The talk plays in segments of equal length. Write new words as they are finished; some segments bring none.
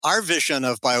Our vision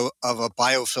of a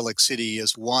biophilic city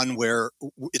is one where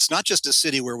it's not just a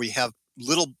city where we have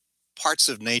little parts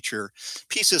of nature,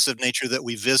 pieces of nature that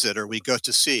we visit or we go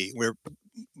to see.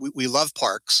 We love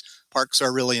parks. Parks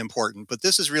are really important, but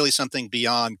this is really something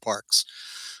beyond parks.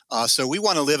 So we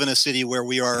want to live in a city where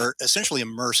we are essentially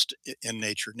immersed in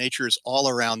nature. Nature is all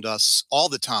around us all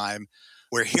the time.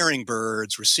 We're hearing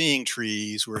birds, we're seeing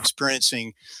trees, we're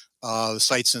experiencing the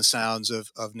sights and sounds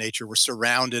of nature. We're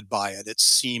surrounded by it. It's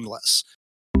seamless.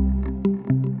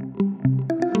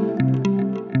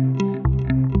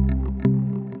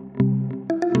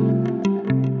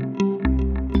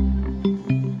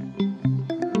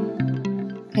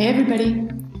 Hey everybody,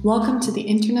 welcome to the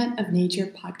Internet of Nature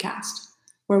podcast,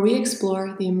 where we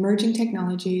explore the emerging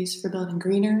technologies for building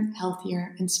greener,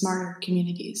 healthier, and smarter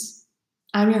communities.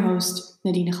 I'm your host,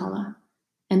 Nadine Khala,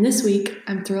 and this week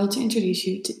I'm thrilled to introduce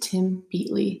you to Tim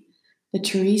Beatley, the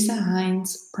Teresa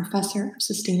Heinz Professor of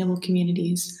Sustainable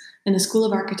Communities in the School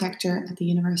of Architecture at the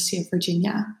University of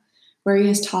Virginia, where he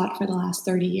has taught for the last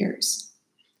 30 years.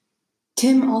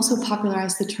 Tim also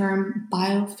popularized the term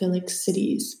biophilic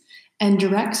cities and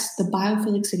directs the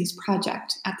Biophilic Cities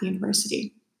Project at the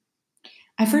university.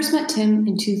 I first met Tim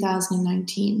in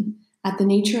 2019 at the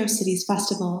Nature of Cities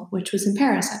Festival, which was in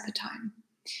Paris at the time.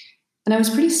 And I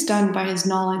was pretty stunned by his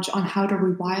knowledge on how to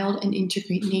rewild and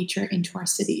integrate nature into our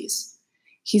cities.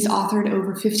 He's authored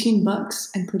over 15 books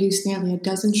and produced nearly a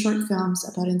dozen short films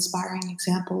about inspiring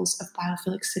examples of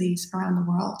biophilic cities around the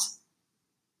world.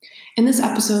 In this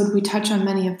episode, we touch on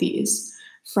many of these,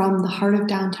 from the heart of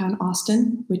downtown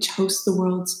Austin, which hosts the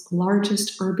world's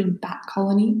largest urban bat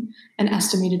colony, an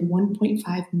estimated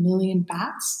 1.5 million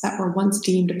bats that were once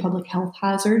deemed a public health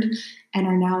hazard and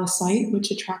are now a site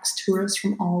which attracts tourists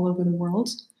from all over the world,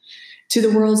 to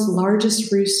the world's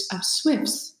largest roost of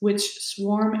swifts, which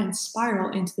swarm and spiral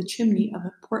into the chimney of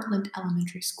a Portland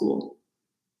elementary school.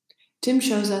 Tim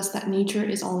shows us that nature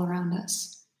is all around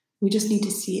us. We just need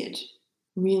to see it,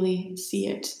 really see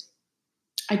it.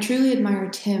 I truly admire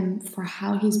Tim for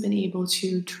how he's been able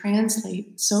to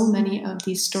translate so many of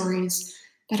these stories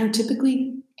that are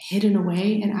typically hidden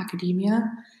away in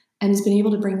academia, and has been able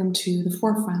to bring them to the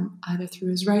forefront, either through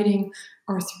his writing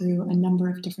or through a number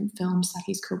of different films that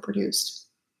he's co-produced.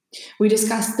 We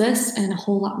discuss this and a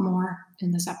whole lot more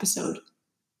in this episode.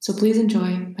 So please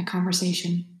enjoy my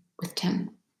conversation with Tim.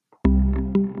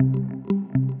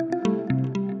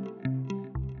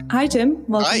 Hi, Tim.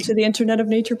 Welcome to the Internet of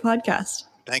Nature podcast.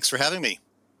 Thanks for having me.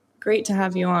 Great to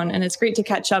have you on, and it's great to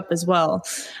catch up as well.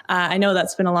 I know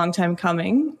that's been a long time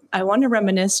coming. I want to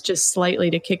reminisce just slightly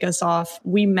to kick us off.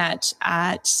 We met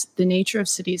at the Nature of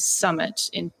Cities Summit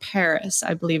in Paris,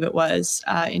 I believe it was,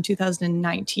 in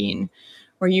 2019,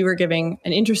 where you were giving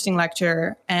an interesting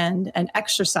lecture and an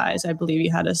exercise. I believe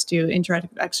you had us do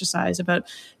interactive exercise about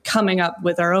coming up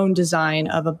with our own design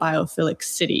of a biophilic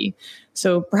city.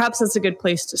 So perhaps that's a good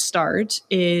place to start.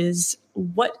 Is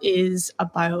what is a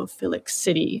biophilic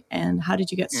city, and how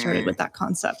did you get started with that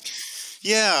concept?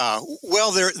 Yeah,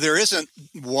 well, there isn't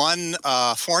one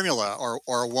formula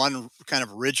or one kind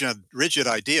of rigid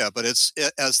idea, but it's,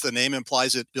 as the name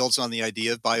implies, it builds on the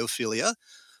idea of biophilia,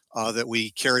 that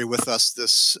we carry with us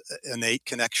this innate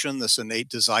connection, this innate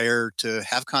desire to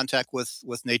have contact with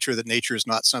nature, that nature is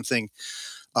not something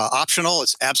optional.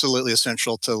 It's absolutely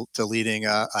essential to leading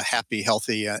a happy,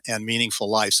 healthy, and meaningful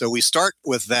life. So we start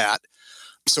with that.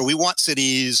 So we want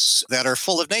cities that are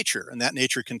full of nature, and that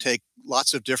nature can take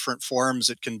lots of different forms.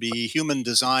 It can be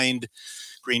human-designed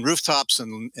green rooftops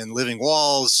and living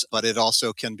walls, but it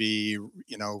also can be,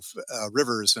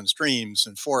 rivers and streams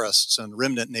and forests and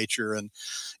remnant nature and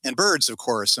birds, of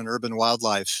course, and urban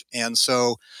wildlife. And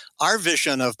so our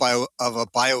vision of a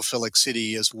biophilic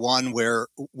city is one where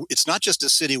it's not just a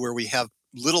city where we have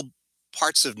little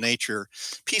parts of nature,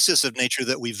 pieces of nature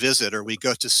that we visit or we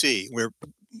go to see.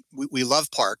 We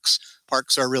love parks.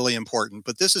 Parks are really important,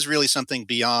 but this is really something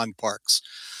beyond parks.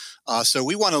 So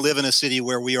we want to live in a city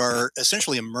where we are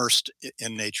essentially immersed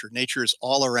in nature. Nature is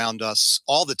all around us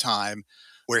all the time.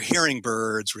 We're hearing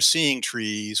birds, we're seeing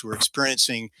trees, we're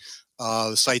experiencing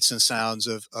the sights and sounds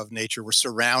of nature. We're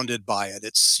surrounded by it.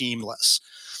 It's seamless.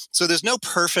 So there's no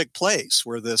perfect place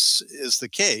where this is the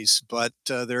case, but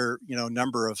there are a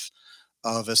number of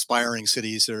aspiring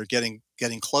cities that are getting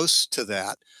close to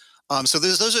that. So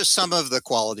those are some of the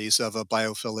qualities of a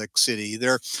biophilic city.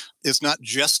 There is not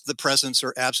just the presence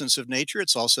or absence of nature.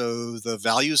 It's also the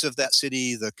values of that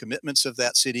city, the commitments of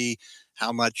that city,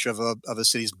 how much of a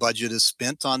city's budget is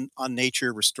spent on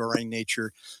nature, restoring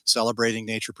nature, celebrating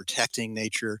nature, protecting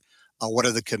nature. What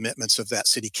are the commitments of that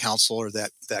city council or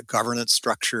that governance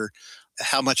structure?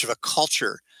 How much of a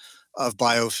culture of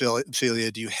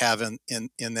biophilia do you have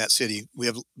in that city? We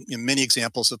have many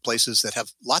examples of places that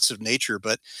have lots of nature,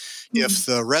 but Mm. if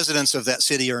the residents of that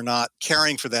city are not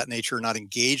caring for that nature, not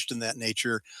engaged in that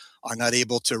nature, are not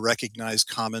able to recognize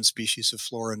common species of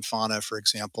flora and fauna, for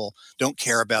example, don't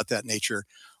care about that nature,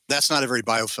 that's not a very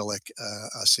biophilic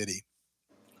city.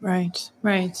 Right,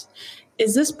 right.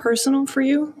 Is this personal for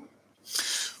you?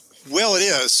 Well, it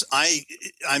is.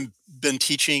 I've been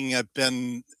teaching. I've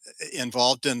been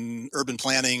involved in urban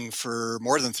planning for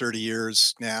more than 30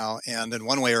 years now, and in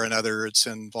one way or another, it's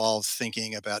involved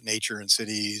thinking about nature in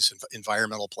cities,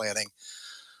 environmental planning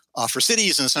for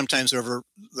cities, and sometimes over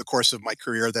the course of my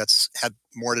career, that's had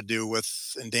more to do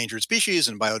with endangered species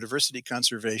and biodiversity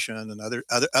conservation, and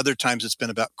other times it's been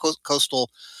about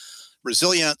coastal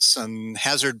resilience and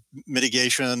hazard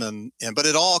mitigation, and but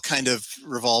it all kind of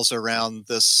revolves around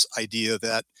this idea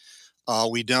that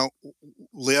we don't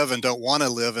live and don't want to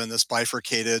live in this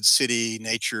bifurcated city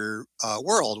nature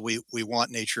world. We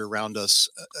want nature around us,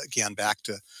 again, back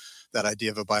to that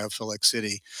idea of a biophilic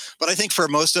city. But I think for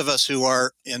most of us who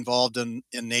are involved in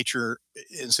nature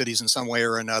in cities in some way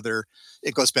or another,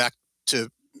 it goes back to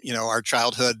our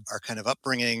childhood, our kind of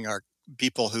upbringing, our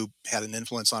people who had an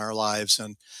influence on our lives,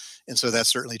 and so that's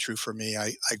certainly true for me.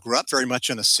 I grew up very much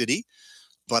in a city,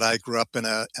 but I grew up in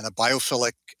a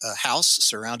biophilic house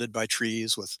surrounded by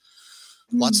trees with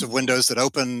lots of Mm. windows that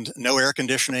opened, no air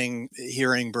conditioning,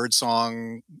 hearing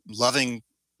birdsong, loving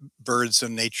birds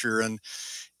and nature, and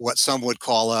what some would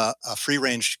call a free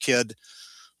range kid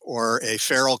or a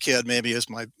feral kid, maybe, as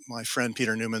my friend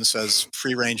Peter Newman says,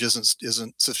 free range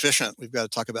isn't sufficient. We've got to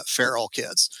talk about feral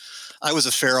kids. I was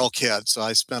a feral kid, so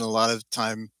I spent a lot of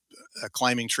time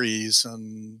climbing trees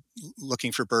and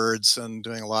looking for birds and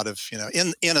doing a lot of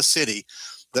in a city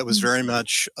that was Mm. very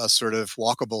much a sort of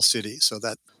walkable city. So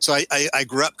I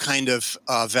grew up kind of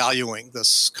valuing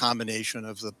this combination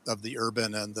of the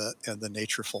urban and the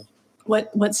natureful.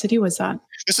 What city was that?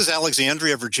 This is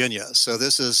Alexandria, Virginia. So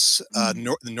this is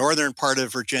Mm. the northern part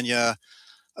of Virginia,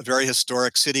 a very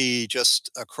historic city just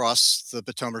across the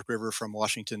Potomac River from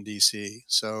Washington, D.C.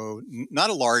 So not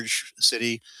a large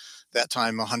city, that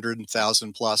time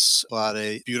 100,000 plus, but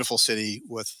a beautiful city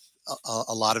with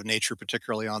a lot of nature,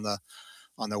 particularly on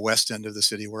the west end of the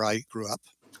city where I grew up.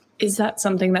 Is that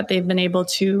something that they've been able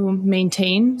to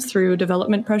maintain through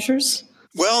development pressures?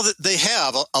 Well, they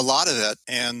have a lot of it,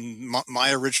 and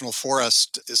my original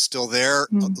forest is still there.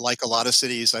 Mm. Like a lot of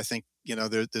cities, I think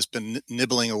there's been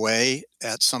nibbling away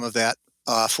at some of that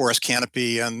forest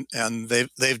canopy, and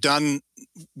they've done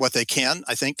what they can,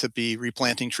 I think, to be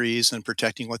replanting trees and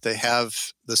protecting what they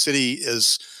have. The city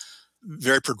is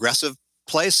very progressive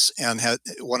place and had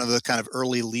one of the kind of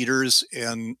early leaders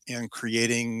in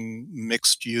creating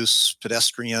mixed use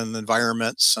pedestrian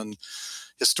environments and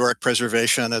historic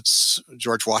preservation. It's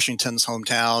George Washington's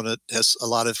hometown. It has a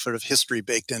lot of sort of history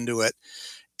baked into it.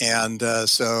 And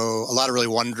so a lot of really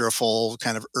wonderful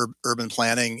kind of urban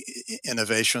planning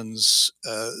innovations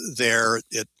there.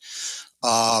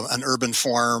 An urban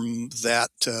form that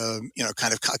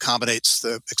kind of accommodates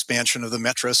the expansion of the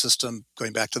metro system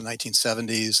going back to the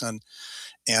 1970s,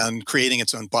 and creating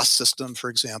its own bus system,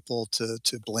 for example, to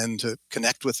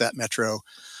connect with that metro.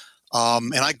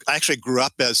 And I actually grew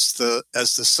up as the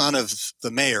son of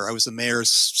the mayor. I was the mayor's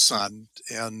son,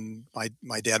 and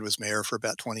my dad was mayor for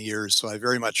about 20 years. So I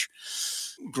very much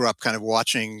grew up kind of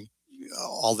watching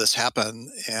all this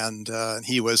happen. And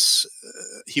he was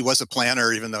a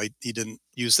planner, even though he didn't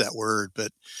use that word.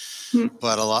 But Mm.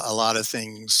 a lot of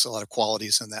things, a lot of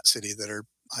qualities in that city that are,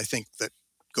 I think, that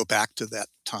go back to that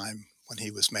time when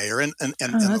he was mayor, and Oh, the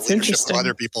that's leadership of interesting.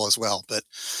 other people as well. But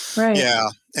Right. yeah,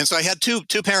 and so I had two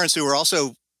parents who were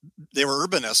also, they were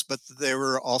urbanists, but they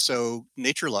were also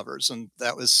nature lovers, and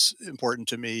that was important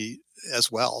to me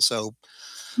as well. So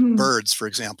Mm. birds, for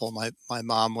example, my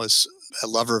mom was a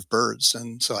lover of birds,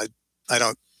 and so I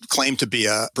don't claim to be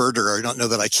a birder. I don't know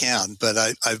that I can, but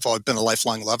I've always been a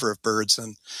lifelong lover of birds,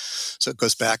 and so it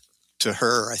goes back to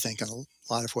her, I think, in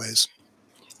a lot of ways.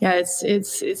 Yeah,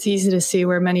 it's easy to see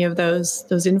where many of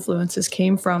those influences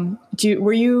came from.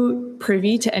 Were you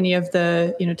privy to any of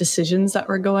the decisions that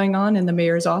were going on in the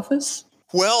mayor's office?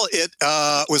 Well, it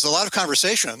was a lot of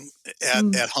conversation at,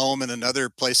 Mm. at home and in other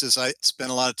places. I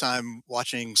spent a lot of time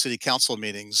watching city council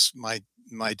meetings.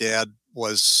 My dad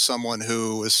was someone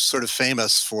who was sort of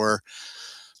famous for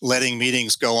letting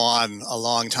meetings go on a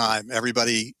long time.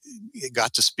 Everybody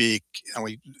got to speak,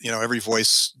 and every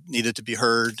voice needed to be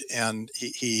heard. And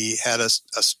he had a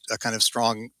kind of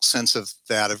strong sense of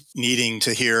that, of needing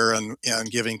to hear and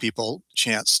giving people a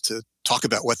chance to talk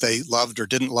about what they loved or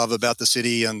didn't love about the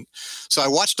city. And so I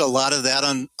watched a lot of that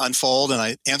unfold, and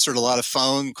I answered a lot of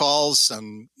phone calls,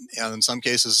 and in some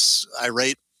cases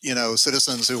irate,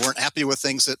 citizens who weren't happy with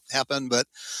things that happened, but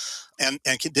and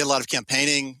did a lot of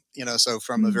campaigning, so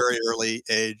from a very early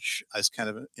age, I was kind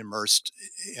of immersed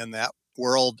in that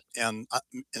world. And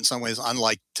in some ways,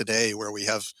 unlike today, where we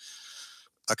have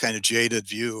a kind of jaded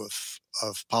view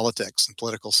of politics and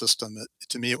political system,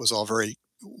 to me, it was all very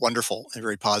wonderful and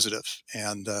very positive.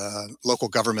 And local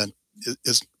government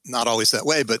is not always that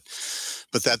way, but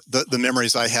that the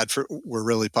memories I had were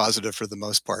really positive for the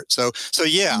most part. So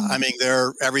yeah, I mean,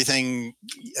 they're everything,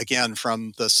 again,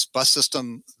 from this bus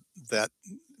system that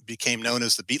became known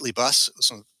as the Beatley bus. It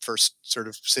was one of the first sort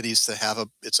of cities to have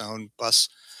its own bus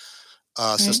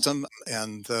system.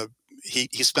 And he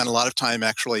spent a lot of time,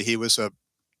 actually. This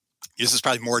is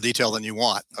probably more detail than you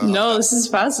want. No, this is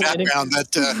fascinating. Background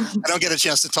that I don't get a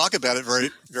chance to talk about it very,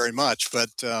 very much. But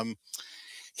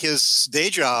his day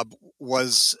job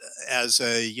was as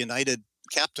a United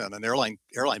captain, an airline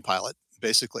pilot,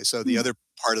 basically. So the other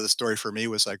part of the story for me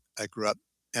was I grew up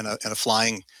in a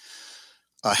flying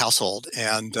household,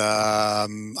 and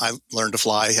I learned to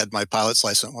fly. Had my pilot's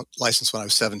license when I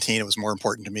was 17. It was more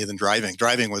important to me than driving.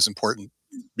 Driving was important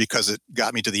because it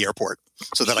got me to the airport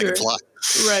so that I could fly.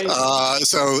 Right.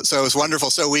 So it was wonderful.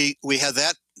 So we had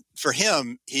that. For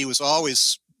him, he was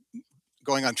always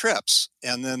going on trips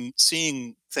and then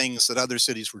seeing things that other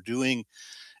cities were doing.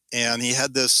 And he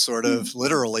had this sort of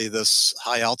literally this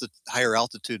higher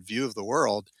altitude view of the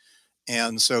world.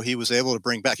 And so he was able to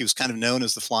bring back, he was kind of known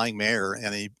as the flying mayor,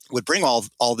 and he would bring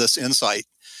all this insight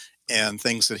and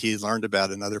things that he learned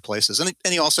about in other places. And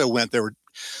he also there were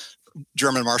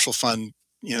German Marshall Fund,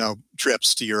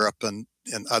 trips to Europe and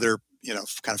other,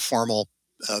 kind of formal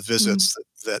visits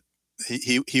that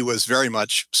he was very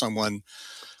much someone,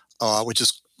 which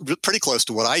is pretty close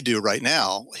to what I do right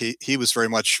now. He was very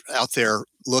much out there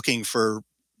looking for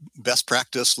best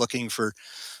practice, looking for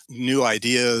new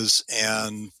ideas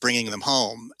and bringing them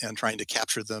home and trying to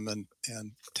capture them and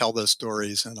tell those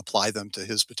stories and apply them to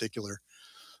his particular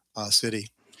city.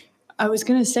 I was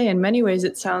going to say, in many ways,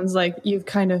 it sounds like you've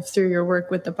kind of, through your work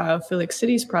with the Biophilic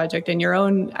Cities Project and your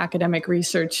own academic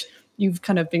research, you've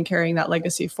kind of been carrying that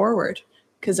legacy forward.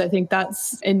 Because I think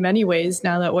that's, in many ways,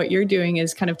 now that what you're doing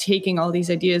is kind of taking all these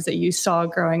ideas that you saw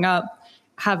growing up,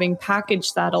 having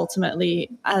packaged that ultimately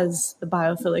as the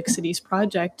Biophilic Cities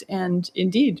Project, and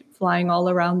indeed flying all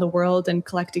around the world and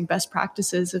collecting best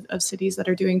practices of cities that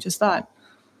are doing just that.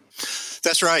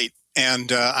 That's right.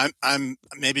 And I'm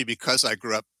maybe because I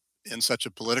grew up in such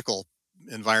a political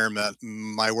environment,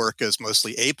 my work is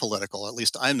mostly apolitical. At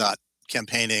least I'm not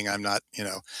campaigning. I'm not,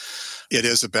 it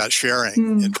is about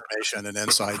sharing information and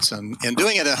insights and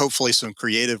doing it in hopefully some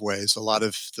creative ways. A lot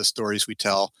of the stories we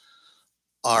tell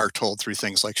are told through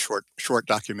things like short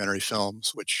documentary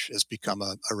films, which has become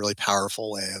a really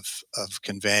powerful way of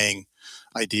conveying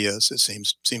ideas, it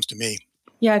seems to me.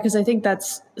 Yeah, because I think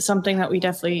that's something that we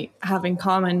definitely have in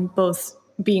common, both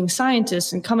being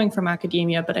scientists and coming from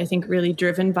academia, but I think really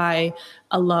driven by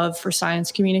a love for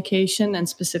science communication and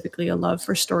specifically a love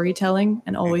for storytelling,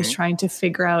 and always trying to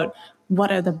figure out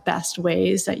what are the best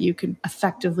ways that you could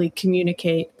effectively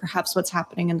communicate perhaps what's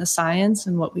happening in the science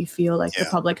and what we feel like the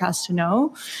public has to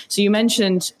know. So you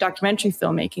mentioned documentary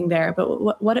filmmaking there,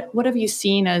 but what have you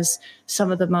seen as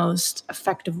some of the most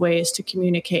effective ways to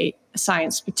communicate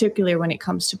science, particularly when it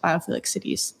comes to biophilic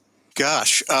cities?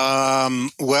 Gosh.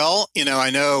 Well, I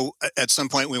know at some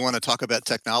point we want to talk about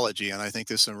technology, and I think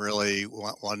there's some really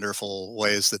wonderful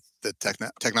ways that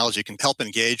technology can help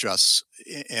engage us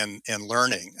in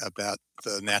learning about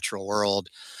the natural world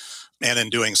and in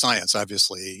doing science.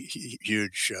 Obviously,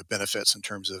 huge benefits in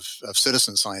terms of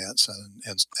citizen science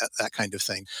and that kind of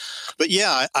thing. But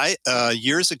yeah, I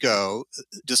years ago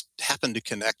just happened to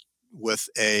connect with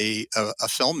a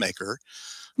filmmaker,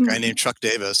 a guy named Chuck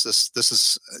Davis. This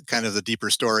is kind of the deeper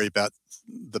story about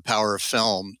the power of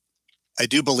film. I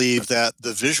do believe that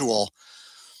the visual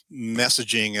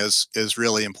messaging is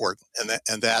really important,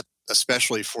 and that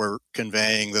especially for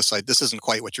conveying this. This isn't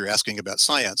quite what you're asking about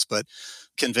science, but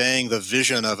conveying the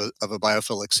vision of a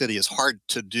biophilic city is hard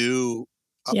to do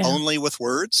only with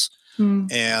words.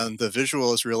 And the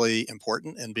visual is really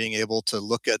important, and being able to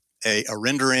look at a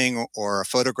rendering or a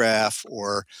photograph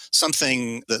or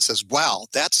something that says, wow,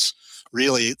 that's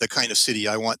really the kind of city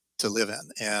I want to live in.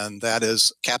 And that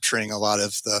is capturing a lot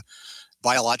of the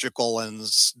biological and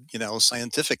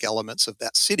scientific elements of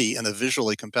that city in a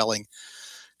visually compelling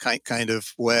kind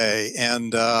of way.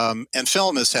 And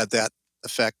film has had that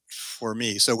effect for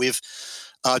me. So we've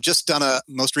just done a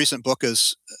most recent book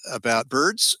is about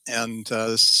birds, and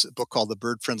this book called The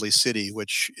Bird Friendly City,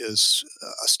 which is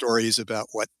stories about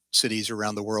what cities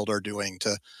around the world are doing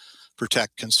to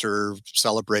protect, conserve,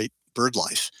 celebrate bird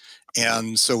life.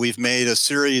 And so we've made a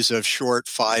series of short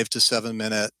 5 to 7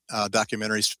 minute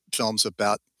documentaries, films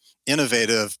about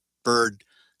innovative bird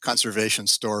conservation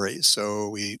stories. So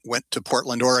we went to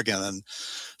Portland, Oregon, and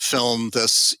filmed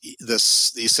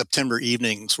these September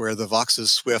evenings where the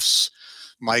Vox's swifts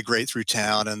migrate through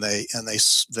town, and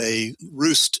they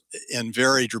roost in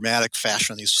very dramatic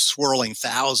fashion. These swirling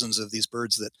thousands of these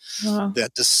birds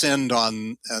that descend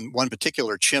on one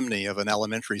particular chimney of an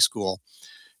elementary school.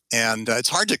 And it's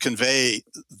hard to convey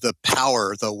the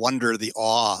power, the wonder, the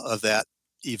awe of that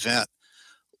event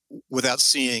without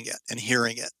seeing it and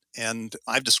hearing it. And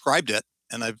I've described it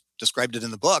in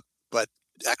the book, but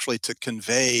actually to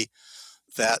convey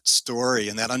that story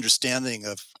and that understanding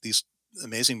of these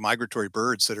amazing migratory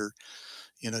birds that are,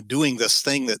 doing these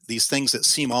things that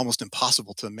seem almost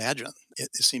impossible to imagine.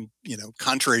 It seemed,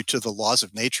 contrary to the laws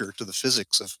of nature, to the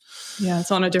physics of. Yeah,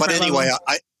 it's on a different level. But anyway,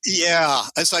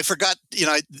 level. so I forgot,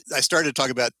 I started to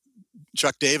talk about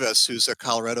Chuck Davis, who's a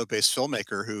Colorado-based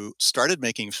filmmaker who started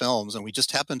making films, and we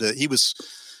just happened to, he was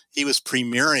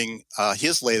premiering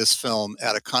his latest film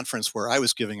at a conference where I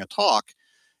was giving a talk,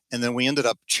 and then we ended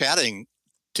up chatting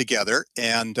together,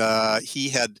 and he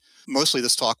had, mostly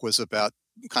this talk was about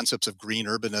concepts of green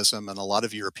urbanism and a lot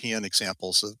of European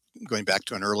examples of going back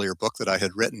to an earlier book that I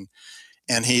had written.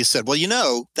 And he said, well,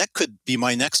 that could be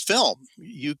my next film.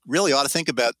 You really ought to think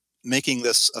about making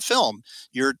this a film.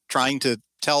 You're trying to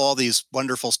tell all these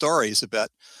wonderful stories about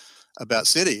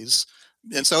cities.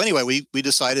 And so anyway, we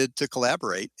decided to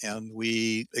collaborate, and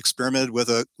we experimented with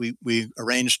we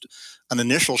arranged an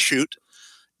initial shoot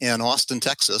in Austin,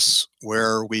 Texas,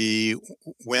 where we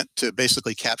went to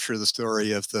basically capture the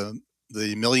story of the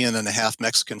 1.5 million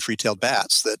Mexican free-tailed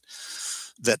bats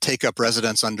that take up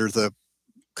residence under the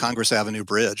Congress Avenue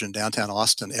Bridge in downtown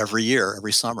Austin every year,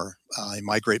 every summer. They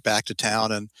migrate back to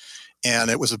town,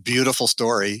 and it was a beautiful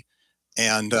story.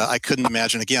 And I couldn't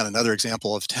imagine, again, another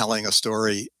example of telling a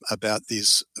story about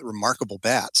these remarkable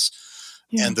bats,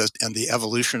 and the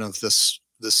evolution of this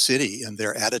city and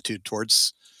their attitude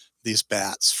towards these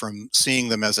bats, from seeing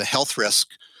them as a health risk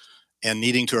and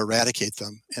needing to eradicate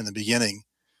them in the beginning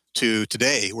to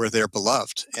today where they're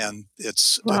beloved, and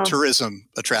it's a tourism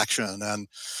attraction, and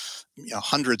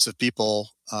hundreds of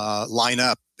people line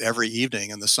up every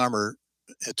evening in the summer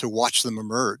to watch them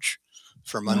emerge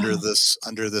from under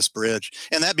this bridge.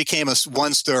 And that became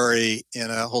one story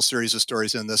in a whole series of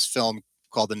stories in this film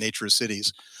called The Nature of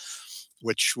Cities,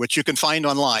 which you can find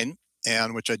online,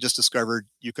 and which I just discovered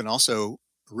you can also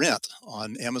rent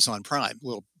on Amazon Prime. A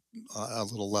little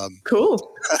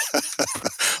cool. A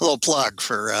little plug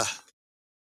for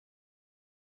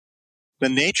The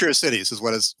Nature of Cities is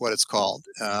what it's called.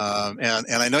 And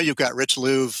I know you've got Rich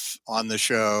Louv on the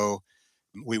show.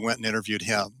 We went and interviewed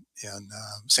him in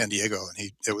San Diego,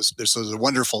 and this was a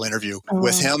wonderful interview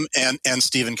with him and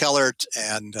Stephen Kellert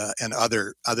and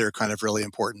other kind of really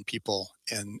important people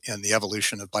in the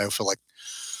evolution of biophilic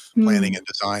planning and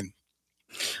design.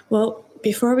 Well,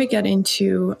 before we get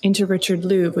into Richard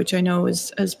Louv, which I know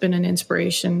has been an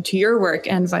inspiration to your work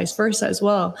and vice versa as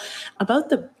well, about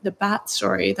the bat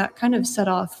story, that kind of set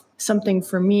off something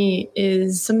for me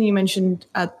is something you mentioned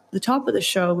at the top of the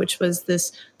show, which was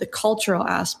the cultural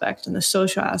aspect and the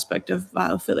social aspect of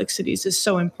biophilic cities is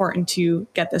so important to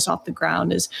get this off the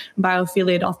ground. Is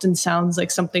biophilia, it often sounds like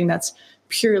something that's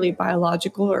purely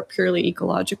biological or purely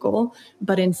ecological.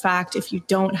 But in fact, if you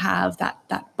don't have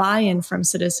that buy-in from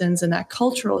citizens and that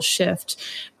cultural shift,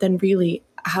 then really,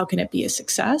 how can it be a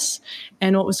success?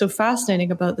 And what was so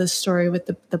fascinating about this story with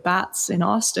the bats in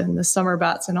Austin, the summer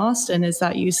bats in Austin, is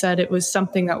that you said it was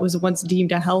something that was once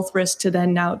deemed a health risk to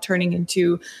then now turning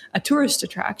into a tourist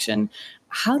attraction.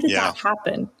 How did that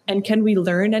happen? And can we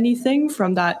learn anything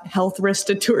from that health risk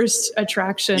to tourist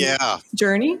attraction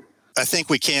journey? I think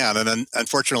we can, and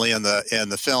unfortunately, in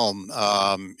the film,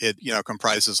 it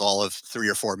comprises all of 3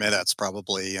 or 4 minutes,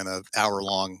 probably in an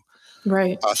hour-long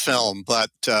film. But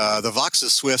the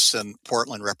Vox's swifts in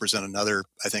Portland represent another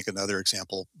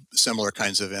example, similar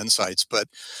kinds of insights. But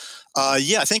I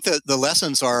think that the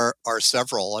lessons are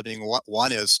several. I mean,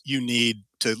 one is you need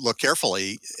to look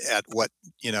carefully at what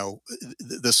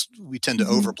this we tend to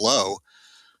overblow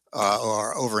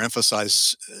or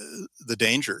overemphasize the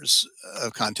dangers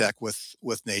of contact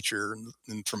with nature.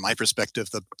 And from my perspective,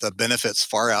 the benefits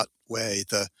far outweigh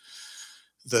the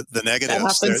That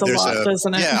negatives. happens a There's lot, a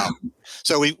doesn't it? yeah.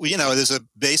 So we there's a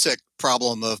basic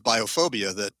problem of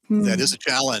biophobia that Hmm. is a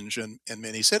challenge in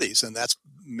many cities, and that's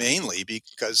mainly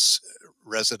because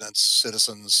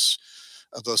citizens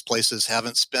of those places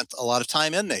haven't spent a lot of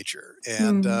time in nature,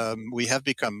 and Hmm. we have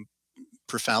become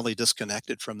profoundly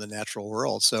disconnected from the natural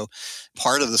world. So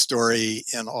part of the story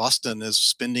in Austin is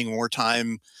spending more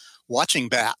time watching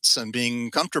bats and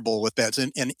being comfortable with bats,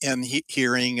 and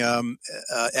hearing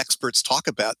experts talk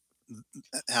about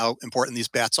how important these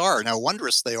bats are and how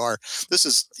wondrous they are. This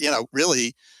is,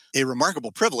 really a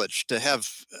remarkable privilege to have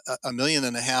a million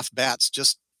and a half bats.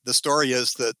 Just the story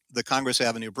is that the Congress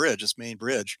Avenue Bridge, this main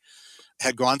bridge,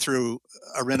 had gone through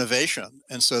a renovation.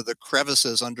 And so the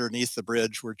crevices underneath the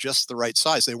bridge were just the right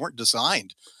size. They weren't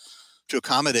designed to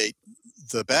accommodate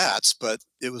the bats, but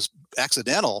it was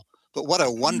accidental. But what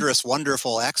a wondrous,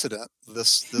 wonderful accident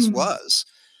this Hmm. was.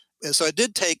 And so it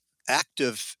did take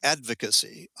active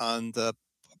advocacy on the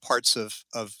parts of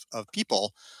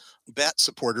people, bat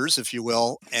supporters, if you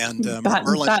will, and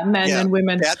Merlin. Batmen Yeah, and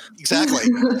women. bat exactly.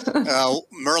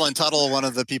 Merlin Tuttle, one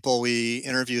of the people we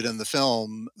interviewed in the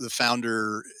film, the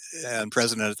founder and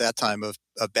president at that time of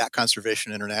Bat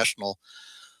Conservation International,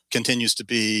 continues to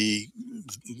be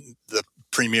the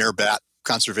premier bat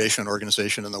conservation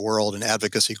organization in the world, an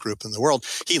advocacy group in the world.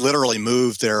 He literally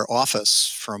moved their office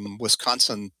from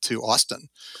Wisconsin to Austin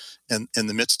in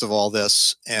the midst of all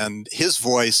this, and his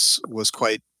voice was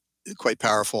quite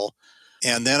powerful.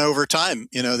 And then over time,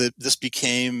 this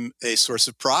became a source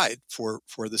of pride for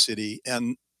the city.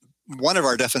 And one of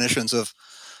our definitions of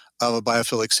a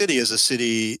biophilic city is a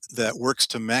city that works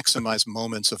to maximize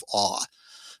moments of awe.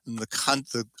 And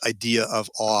the idea of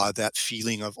awe, that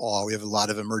feeling of awe, we have a lot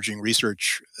of emerging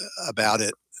research about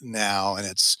it now, and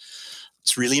it's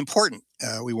really important.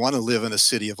 We want to live in a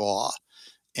city of awe.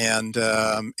 And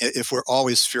if we're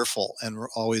always fearful and we're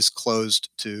always closed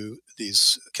to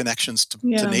these connections to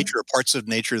Yeah. nature, parts of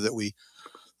nature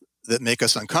that make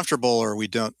us uncomfortable or we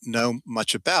don't know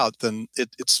much about, then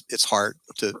it's hard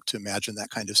to imagine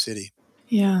that kind of city.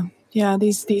 Yeah. Yeah.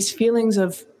 These feelings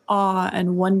of awe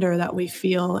and wonder that we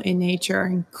feel in nature are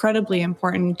incredibly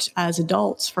important as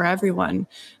adults for everyone.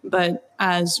 But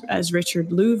as Richard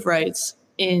Louv writes,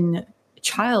 in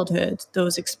childhood,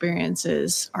 those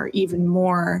experiences are even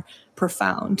more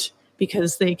profound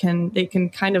because they can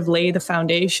kind of lay the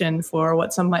foundation for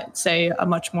what some might say a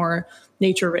much more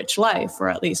nature rich life, or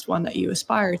at least one that you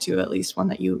aspire to, at least one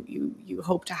that you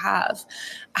hope to have.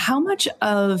 How much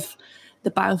of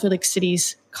the biophilic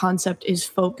cities concept is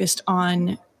focused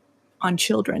on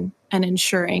children and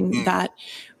ensuring Mm, that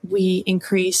we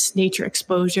increase nature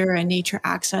exposure and nature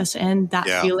access and that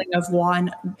yeah. feeling of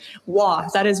wow,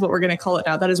 that is what we're going to call it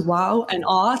now. That is wow and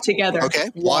awe together. Okay.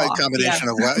 Wide Wow. Yeah. combination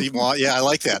of what? Yeah, I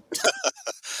like that.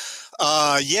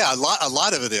 Yeah, a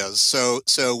lot of it is.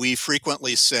 So we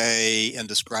frequently say in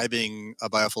describing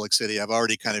a biophilic city, I've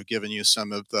already kind of given you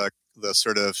some of the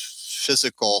sort of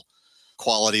physical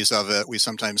qualities of it. We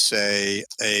sometimes say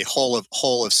a whole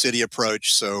of city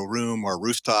approach, so room or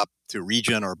rooftop to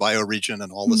region or bioregion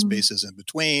and all the Mm. spaces in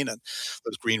between, and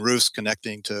those green roofs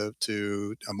connecting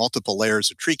to multiple layers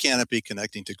of tree canopy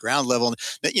connecting to ground level.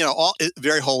 All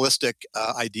very holistic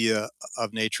idea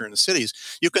of nature in the cities.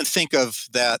 You can think of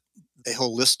that a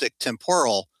holistic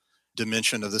temporal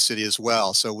dimension of the city as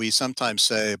well. So we sometimes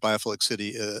say biophilic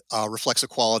city reflects a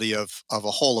quality of a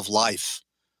whole of life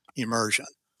immersion.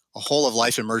 A whole of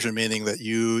life immersion meaning that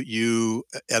you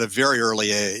at a very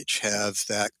early age have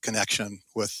that connection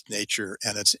with nature,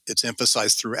 and it's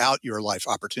emphasized throughout your life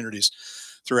opportunities,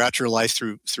 throughout your life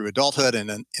through adulthood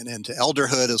and into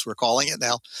elderhood as we're calling it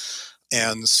now.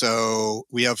 And so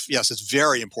we have, yes, it's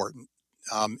very important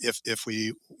if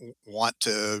we want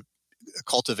to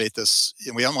cultivate this,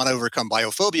 and we don't want to overcome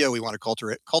biophobia. We want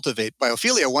to cultivate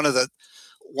biophilia. One of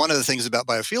the things about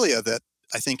biophilia that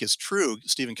I think is true.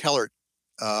 Stephen Keller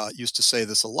used to say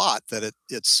this a lot. That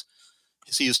it's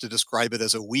he used to describe it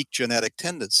as a weak genetic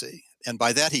tendency, and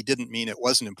by that he didn't mean it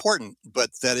wasn't important, but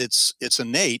that it's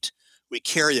innate. We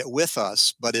carry it with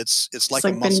us, but it's It's like a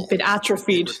like been muscle. been It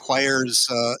atrophied. requires,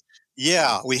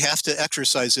 yeah, we have to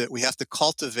exercise it. We have to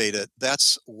cultivate it.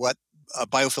 That's what a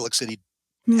biophilic city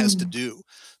has to Hmm. do.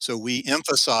 So we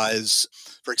emphasize,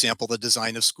 for example, the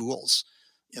design of schools.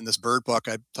 In this bird book,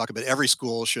 I talk about every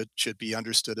school should be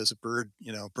understood as a bird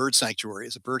sanctuary,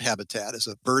 as a bird habitat, as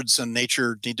a birds and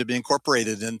nature need to be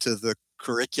incorporated into the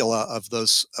curricula of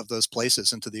those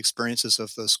places, into the experiences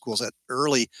of those schools at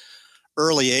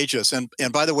early ages. And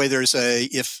by the way, there's a,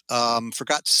 if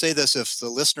forgot to say this, if the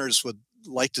listeners would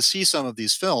like to see some of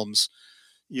these films,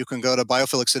 you can go to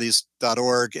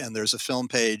biophilic.cities.org and there's a film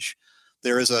page.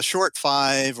 There is a short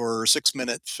 5 or 6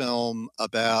 minute film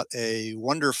about a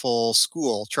wonderful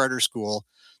school, charter school,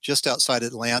 just outside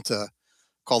Atlanta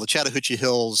called the Chattahoochee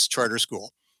Hills Charter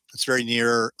School. It's very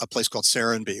near a place called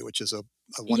Serenbe, which is a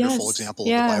wonderful Yes. example of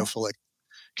the Yeah. biophilic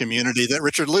community that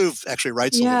Richard Louv actually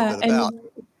writes a little Yeah. bit about. And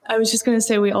I was just going to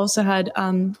say, we also had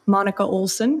Monica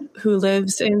Olson, who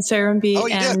lives in Serenbe, Oh,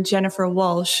 you did? and Jennifer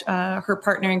Walsh, her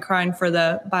partner in crime for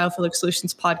the Biophilic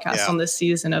Solutions podcast Yeah. on this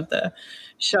season of the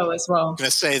show as well. I'm going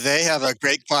to say they have a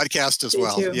great podcast as They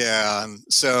well. do. Yeah.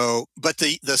 So, but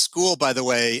the school, by the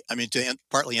way, I mean, to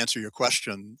partly answer your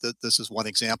question, that this is one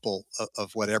example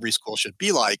of what every school should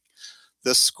be like.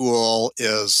 This school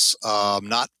is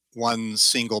not one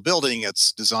single building.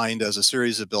 It's designed as a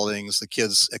series of buildings. The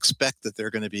kids expect that they're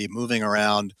going to be moving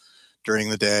around during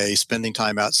the day, spending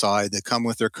time outside. They come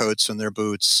with their coats and their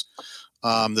boots.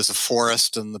 There's a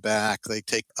forest in the back. They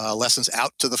take lessons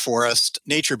out to the forest.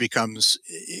 Nature becomes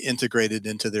integrated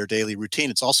into their daily routine.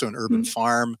 It's also an urban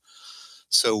farm.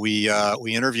 So we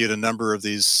interviewed a number of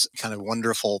these kind of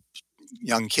wonderful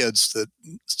young kids that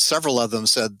several of them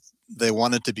said they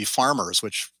wanted to be farmers,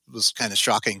 which was kind of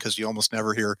shocking because you almost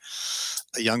never hear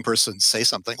a young person say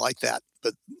something like that.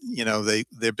 But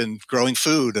they've been growing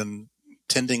food and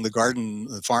tending the garden,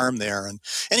 the farm there. And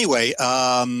anyway,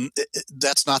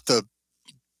 that's not the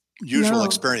usual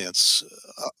experience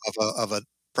of a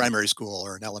primary school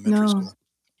or an elementary school.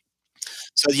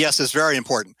 So yes, it's very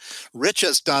important. Rich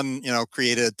has done,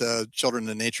 created the Children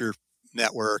in Nature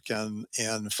Network and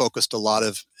focused a lot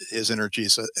of his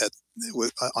energies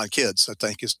on kids.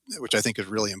 Which I think is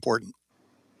really important.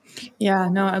 Yeah,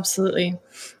 no, absolutely.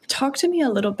 Talk to me a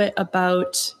little bit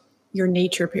about your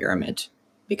nature pyramid,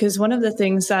 because one of the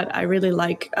things that I really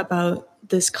like about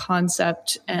this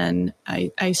concept, and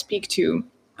I speak to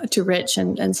Rich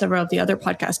and several of the other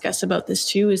podcast guests about this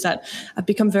too, is that I've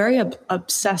become very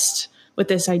obsessed with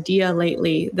this idea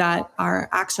lately that our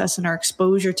access and our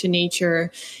exposure to nature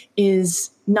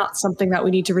is not something that we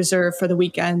need to reserve for the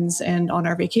weekends and on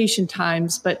our vacation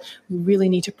times, but we really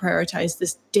need to prioritize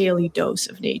this daily dose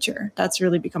of nature. That's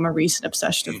really become a recent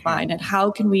obsession of mine. And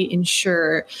how can we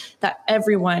ensure that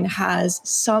everyone has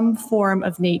some form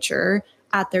of nature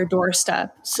at their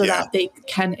doorstep so that they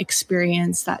can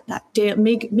experience that day,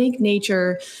 make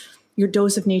nature, your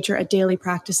dose of nature, a daily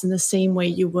practice in the same way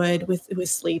you would with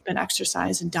sleep and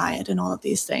exercise and diet and all of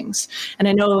these things. And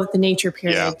I know the nature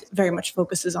pyramid very much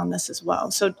focuses on this as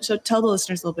well. So tell the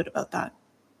listeners a little bit about that.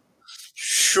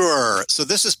 Sure. So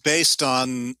this is based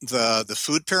on the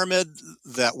food pyramid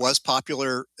that was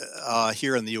popular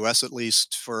here in the U.S. at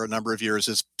least for a number of years.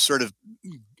 It's sort of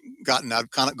gone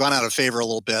out of favor a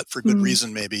little bit for good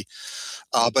reason, maybe.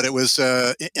 But it was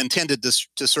intended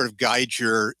to sort of guide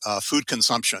your food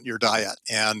consumption, your diet.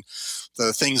 And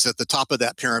the things at the top of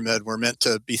that pyramid were meant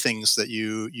to be things that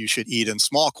you should eat in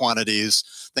small quantities.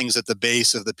 Things at the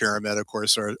base of the pyramid, of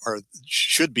course,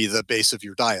 should be the base of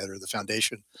your diet or the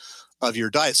foundation of your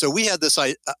diet. So we had this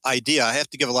idea. I have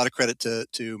to give a lot of credit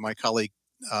to my colleague,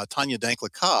 Tanya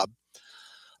Dankla-Cobb,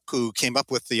 who came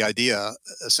up with the idea,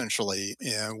 essentially.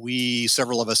 And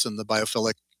several of us in the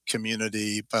biophilic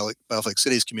community, Biophilic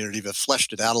Cities community, have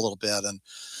fleshed it out a little bit and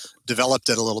developed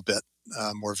it a little bit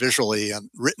more visually and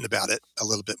written about it a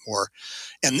little bit more.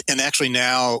 And actually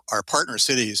now our partner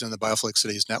cities in the Biophilic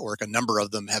Cities Network, a number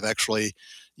of them have actually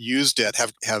used it,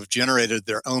 have generated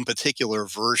their own particular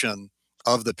version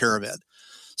of the pyramid.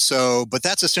 So, but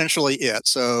that's essentially it.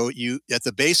 So at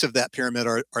the base of that pyramid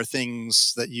are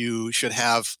things that you should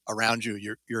have around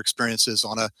you, your experiences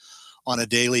on a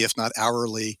daily, if not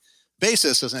hourly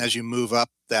basis. And as you move up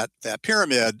that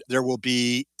pyramid, there will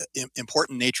be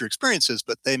important nature experiences,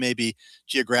 but they may be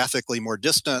geographically more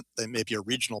distant. They may be a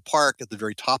regional park at the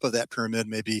very top of that pyramid,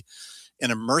 maybe an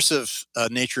immersive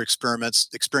nature experience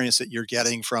that you're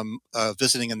getting from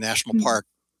visiting a national park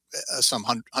some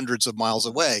hundreds of miles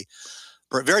away.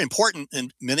 But very important,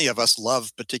 and many of us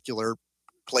love particular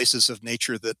places of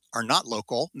nature that are not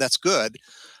local. That's good.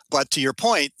 But to your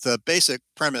point, the basic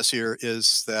premise here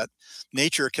is that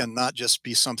nature can not just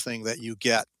be something that you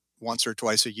get once or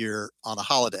twice a year on a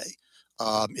holiday.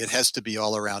 It has to be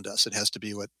all around us. It has to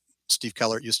be what Steve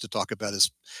Keller used to talk about as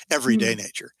everyday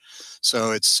nature.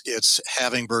 So it's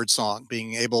having birdsong,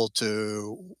 being able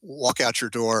to walk out your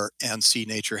door and see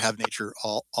nature, have nature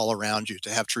all around you, to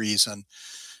have trees and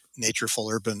natureful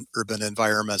urban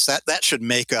environments. That should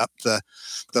make up the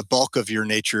bulk of your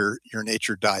nature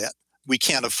diet. We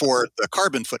can't afford the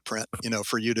carbon footprint,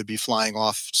 for you to be flying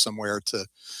off somewhere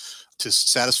to to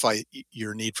satisfy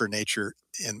your need for nature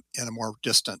in a more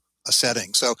distant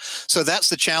setting. So that's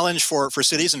the challenge for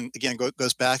cities. And again,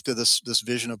 goes back to this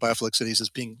vision of biophilic cities as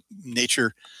being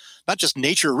nature, not just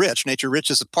nature rich. Nature rich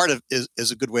is a part of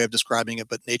is a good way of describing it,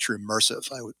 but nature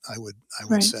immersive. I would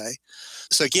Right. say.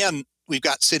 So again, we've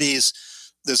got cities.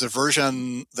 There's a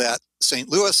version that St.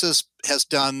 Louis has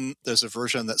done. There's a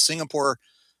version that Singapore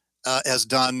has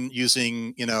done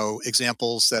using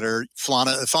examples that are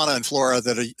fauna and flora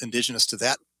that are indigenous to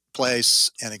that place,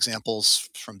 and examples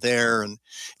from there, and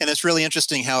it's really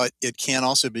interesting how it can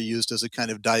also be used as a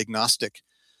kind of diagnostic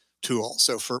tool.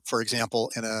 So for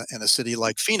example, in a city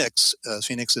like Phoenix,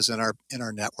 Phoenix is in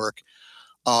our network.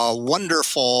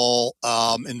 Wonderful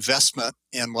investment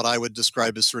in what I would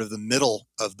describe as sort of the middle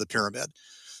of the pyramid.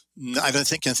 I can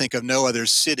think of no other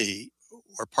city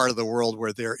or part of the world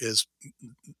where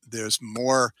there's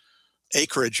more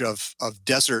acreage of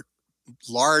desert,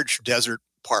 large desert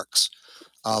parks,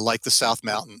 like the South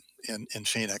Mountain in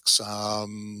Phoenix,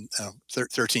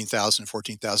 13,000,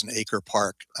 14,000 acre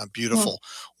park, beautiful,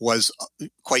 was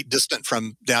quite distant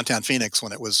from downtown Phoenix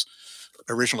when it was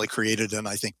originally created in,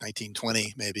 I think,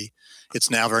 1920, maybe.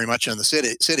 It's now very much in the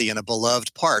city in a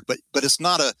beloved park, but it's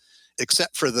not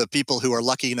except for the people who are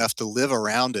lucky enough to live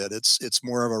around it. It's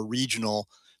more of a regional.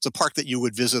 It's a park that you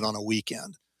would visit on a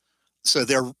weekend. So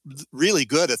they're really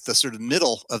good at the sort of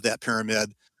middle of that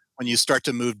pyramid. When you start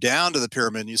to move down to the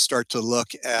pyramid, you start to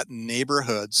look at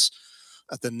neighborhoods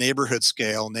at the neighborhood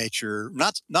scale. Nature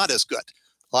not as good.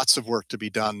 Lots of work to be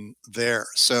done there.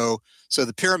 So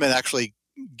the pyramid actually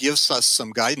gives us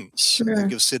some guidance. Sure.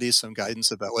 Gives cities some guidance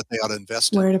about what they ought to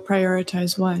invest in. Where to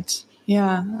prioritize what.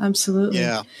 Yeah, absolutely.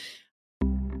 Yeah.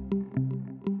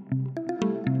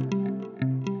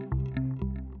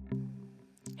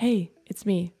 Hey, it's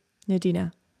me,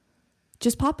 Nadina.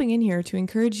 Just popping in here to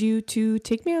encourage you to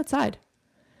take me outside.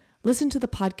 Listen to the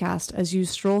podcast as you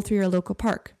stroll through your local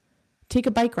park, take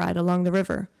a bike ride along the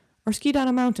river, or ski down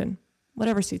a mountain,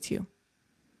 whatever suits you.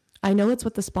 I know it's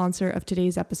what the sponsor of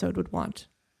today's episode would want.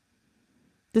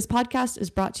 This podcast is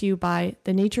brought to you by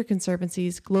the Nature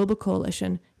Conservancy's global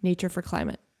coalition, Nature for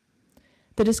Climate.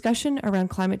 The discussion around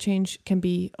climate change can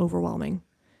be overwhelming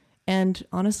and,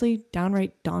 honestly,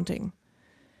 downright daunting.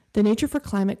 The Nature for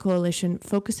Climate Coalition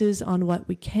focuses on what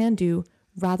we can do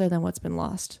rather than what's been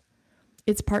lost.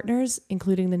 Its partners,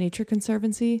 including the Nature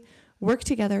Conservancy, work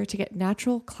together to get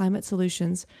natural climate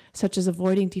solutions such as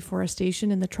avoiding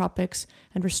deforestation in the tropics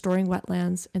and restoring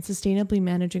wetlands and sustainably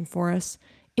managing forests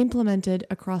implemented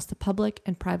across the public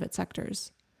and private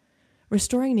sectors.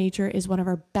 Restoring nature is one of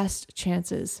our best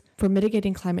chances for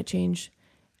mitigating climate change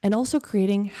and also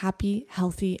creating happy,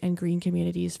 healthy, and green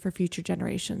communities for future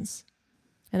generations.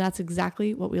 And that's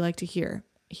exactly what we like to hear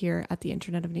here at the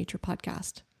Internet of Nature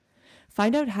podcast.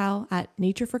 Find out how at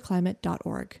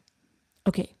natureforclimate.org.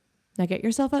 Okay, now get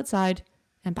yourself outside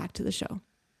and back to the show.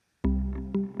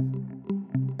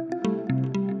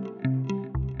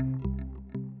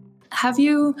 Have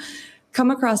you come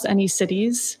across any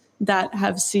cities that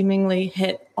have seemingly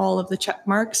hit all of the check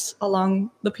marks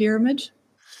along the pyramid?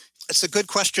 It's a good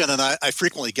question, and I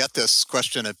frequently get this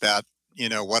question about,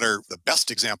 what are the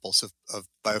best examples of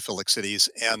biophilic cities?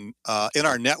 And in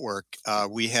our network,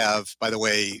 we have, by the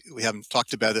way, we haven't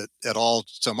talked about it at all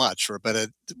so much, but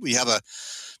we have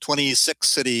 26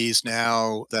 cities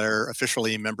now that are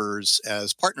officially members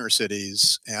as partner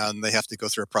cities, and they have to go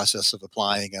through a process of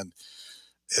applying. And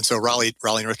so Raleigh,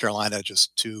 North Carolina,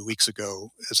 just 2 weeks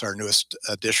ago, is our newest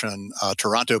addition.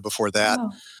 Toronto before that.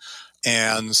 Wow.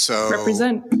 And so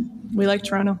represent. We like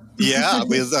Toronto. Yeah,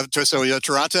 we love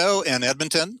Toronto and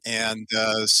Edmonton, and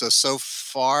so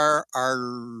far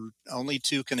are only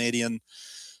 2 Canadian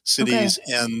cities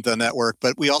in the network,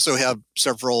 but we also have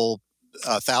several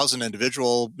thousand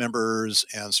individual members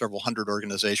and several hundred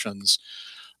organizations,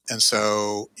 and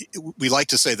so we like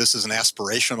to say this is an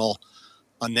aspirational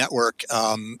network.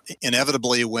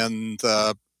 Inevitably, when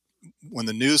the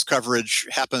news coverage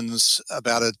happens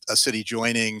about a city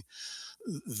joining,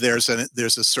 there's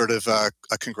a sort of a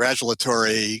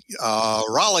congratulatory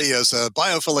Raleigh is a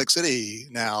biophilic city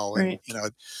now, and right.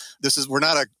 we're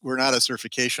not a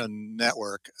certification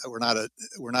network. We're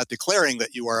not declaring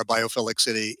that you are a biophilic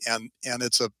city, and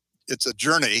it's a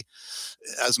journey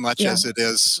as much as it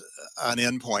is an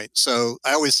endpoint. So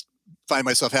I always find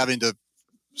myself having to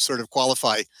sort of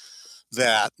qualify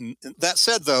that. And that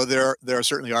said, though, there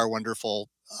certainly are wonderful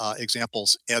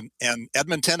examples, and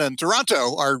Edmonton and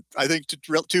Toronto are, I think,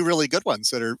 two really good ones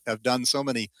that have done so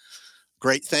many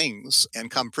great things and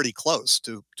come pretty close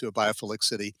to a biophilic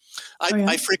city.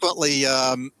 I frequently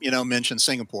mention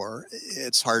Singapore.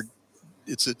 It's hard.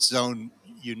 It's its own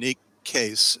unique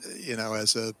case,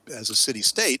 as a city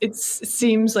state. It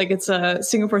seems like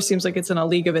Singapore seems like it's in a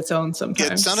league of its own It's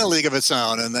on sometimes. a league of its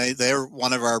own, and they're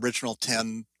one of our original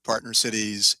 10 partner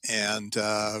cities, and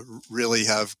really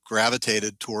have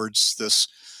gravitated towards this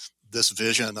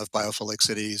vision of biophilic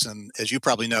cities. And as you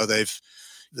probably know,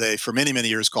 they for many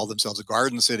years called themselves a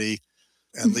garden city.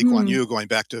 And Lee Kuan Hmm. Yew, going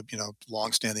back to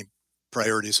longstanding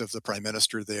priorities of the prime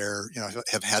minister there,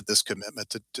 have had this commitment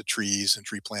to trees and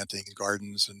tree planting and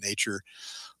gardens and nature.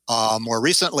 More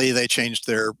recently, they changed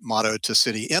their motto to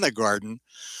 "City in a Garden,"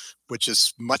 which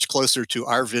is much closer to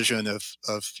our vision of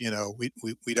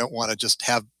we don't want to just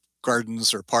have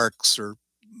gardens or parks or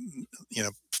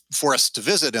forests to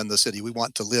visit in the city. We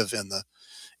want to live in the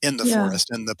Yeah. forest,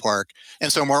 in the park.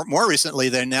 And so more recently,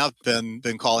 they've now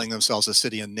been calling themselves a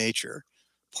city in nature,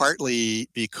 partly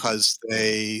because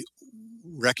they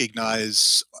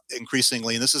recognize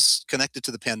increasingly, and this is connected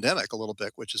to the pandemic a little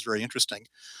bit, which is very interesting,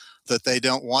 that they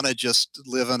don't want to just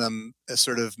live in a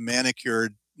sort of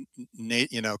manicured,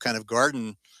 kind of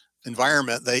garden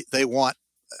environment. They want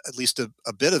at least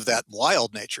a bit of that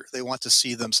wild nature. They want to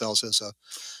see themselves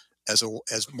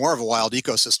as more of a wild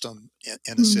ecosystem in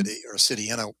a Hmm. city, or a city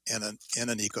in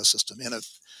an ecosystem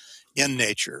in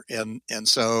nature. And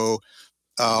so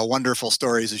wonderful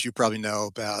stories, as you probably know,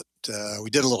 about. We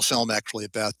did a little film actually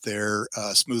about their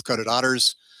smooth-coated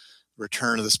otters,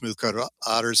 return of the smooth-coated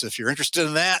otters. If you're interested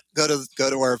in that, go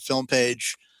to our film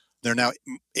page. There are now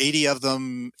 80 of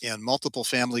them in multiple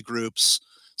family groups.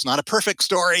 It's not a perfect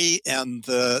story, and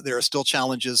there are still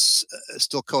challenges,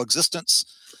 still coexistence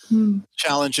Hmm.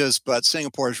 challenges, but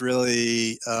Singapore is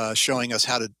really showing us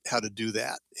how to do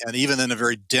that. And even in a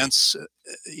very dense,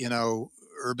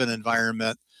 urban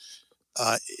environment,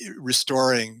 uh,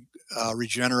 restoring,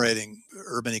 regenerating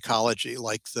urban ecology,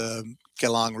 like the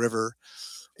Kelang River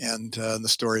and the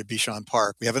story of Bishan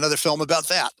Park. We have another film about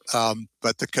that.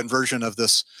 But the conversion of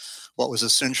this, what was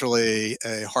essentially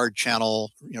a hard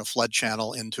channel, flood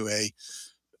channel, into a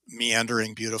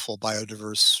meandering, beautiful,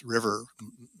 biodiverse river,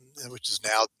 which is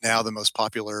now the most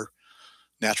popular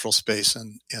natural space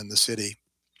in the city.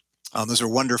 Those are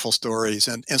wonderful stories,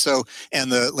 and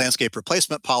the landscape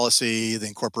replacement policy, the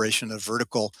incorporation of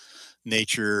vertical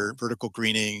nature, vertical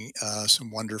greening,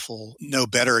 some wonderful, no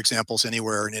better examples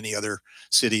anywhere in any other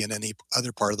city in any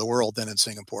other part of the world than in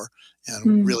Singapore, and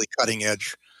Hmm. really cutting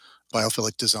edge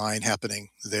biophilic design happening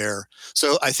there.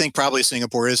 So I think probably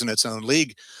Singapore is in its own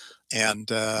league, and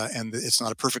it's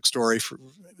not a perfect story.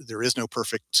 There is no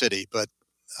perfect city, but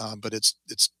it's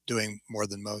doing more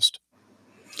than most.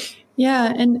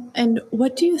 Yeah, and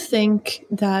what do you think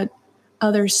that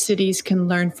other cities can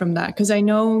learn from that? Because I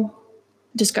know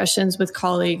discussions with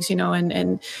colleagues,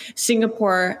 and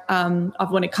Singapore,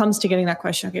 of when it comes to getting that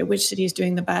question, okay, which city is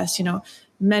doing the best?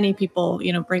 Many people,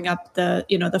 bring up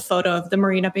the photo of the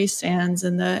Marina Bay Sands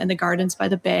and the gardens by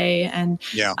the bay, and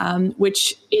Yeah.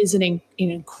 which is an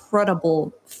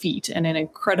incredible feat and an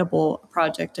incredible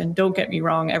project. And don't get me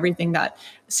wrong, everything that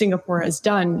Singapore has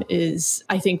done is,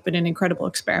 I think, been an incredible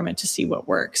experiment to see what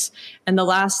works. And the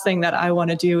last thing that I want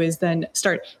to do is then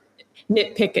start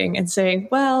nitpicking and saying,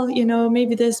 well,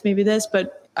 maybe this, maybe this.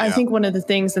 But I Yeah. think one of the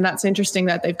things, and that's interesting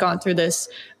that they've gone through this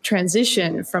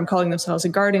transition from calling themselves a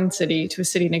garden city to a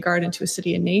city in a garden to a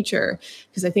city in nature,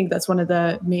 because I think that's one of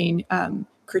the main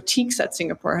critiques that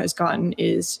Singapore has gotten,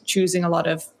 is choosing a lot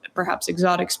of perhaps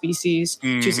exotic species,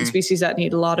 choosing Hmm. species that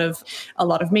need a lot of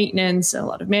maintenance, a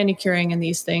lot of manicuring, and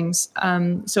these things.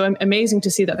 So amazing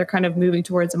to see that they're kind of moving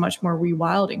towards a much more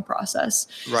rewilding process.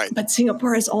 Right. But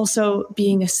Singapore is also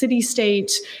being a city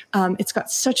state. It's got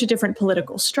such a different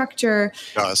political structure.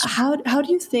 Does. How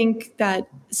do you think that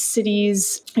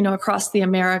cities, across the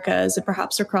Americas and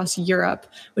perhaps across Europe,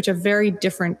 which have very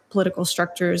different political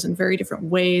structures and very different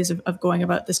ways of going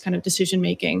about this kind of decision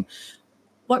making,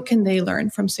 what can they learn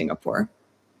from Singapore?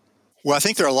 Well, I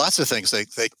think there are lots of things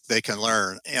they can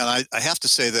learn, and I have to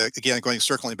say that again,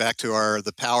 circling back to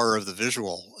the power of the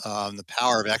visual, the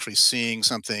power of actually seeing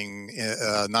something,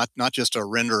 not just a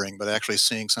rendering, but actually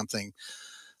seeing something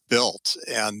built.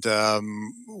 And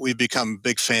we've become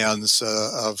big fans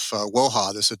of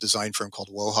Woha. There's a design firm called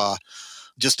Woha.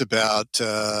 Just about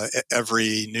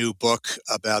every new book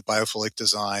about biophilic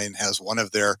design has one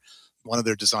of their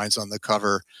designs on the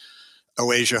cover.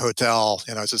 Oasia Hotel,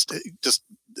 it's just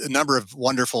a number of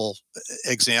wonderful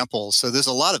examples. So there's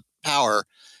a lot of power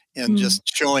in Mm. just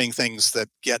showing things that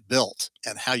get built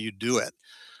and how you do it.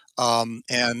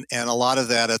 And a lot of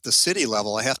that at the city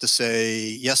level. I have to say,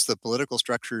 yes, the political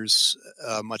structure's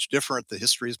much different. The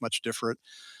history is much different.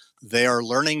 They are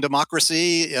learning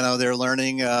democracy. They're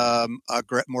learning a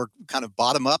more kind of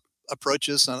bottom up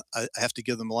approaches, and I have to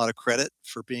give them a lot of credit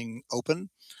for being open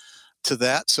to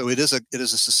that. So it is a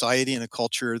society and a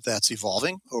culture that's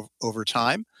evolving over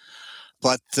time.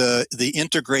 But the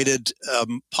integrated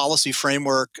policy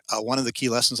framework, one of the key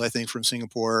lessons I think from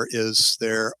Singapore is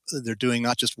they're doing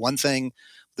not just one thing,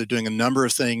 they're doing a number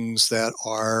of things that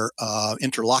are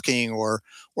interlocking or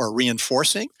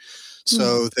reinforcing.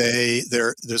 So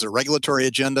there's a regulatory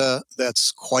agenda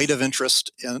that's quite of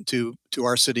interest to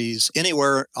our cities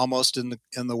anywhere almost in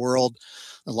the world.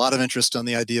 A lot of interest on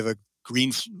the idea of a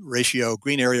green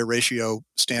area ratio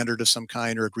standard of some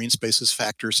kind, or a green spaces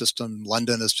factor system.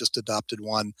 London has just adopted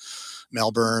one.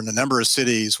 Melbourne, a number of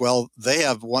cities. Well, they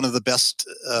have one of the best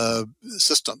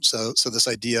systems. So this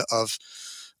idea of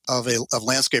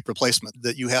landscape replacement,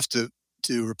 that you have to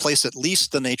replace at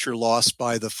least the nature lost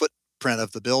by the footprint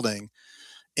of the building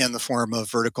in the form of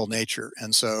vertical nature.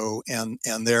 And so and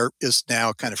there is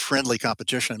now kind of friendly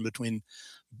competition between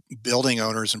building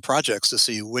owners and projects to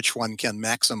see which one can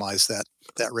maximize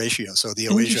that ratio. So the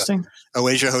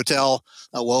Oasia Hotel,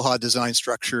 a WOHA design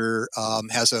structure,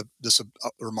 has this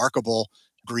remarkable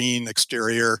green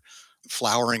exterior,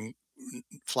 flowering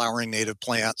native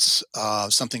plants,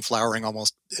 something flowering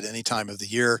almost at any time of the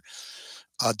year,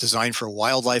 designed for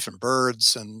wildlife and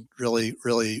birds, and really,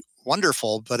 really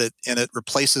wonderful. But it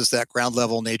replaces that ground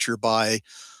level nature by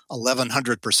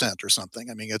 1,100% or something.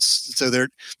 I mean,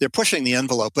 they're pushing the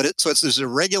envelope, but there's a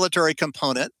regulatory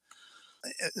component.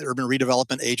 The Urban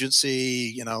Redevelopment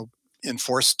Agency,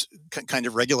 enforced kind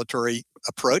of regulatory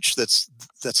approach.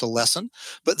 That's a lesson,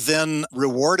 but then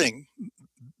rewarding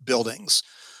buildings,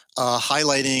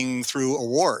 highlighting through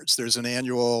awards. There's an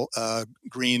annual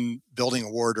Green Building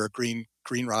Award, or Green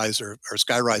Rise or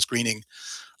Skyrise Greening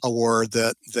Award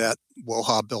that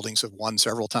WOHA buildings have won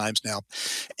several times now,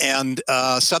 and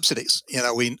subsidies.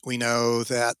 We know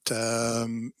that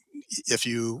if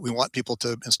we want people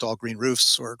to install green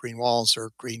roofs or green walls or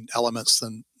green elements,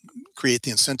 then create the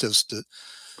incentives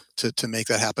to make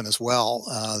that happen as well.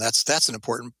 That's an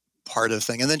important part of the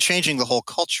thing, and then changing the whole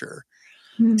culture.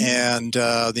 And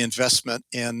the investment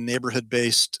in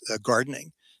neighborhood-based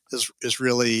gardening is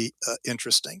really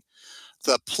interesting.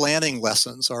 The planning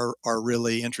lessons are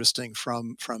really interesting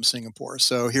from Singapore.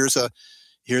 So here's a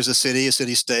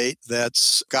city-state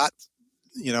that's got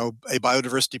a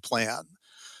biodiversity plan,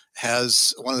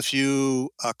 has one of the few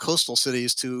coastal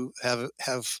cities to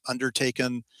have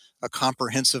undertaken a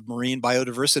comprehensive marine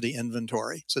biodiversity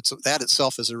inventory. So that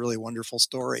itself is a really wonderful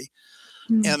story.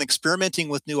 And experimenting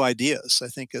with new ideas, I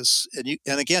think,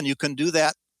 and again, you can do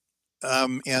that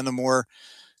in a more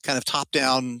kind of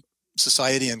top-down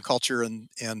society and culture and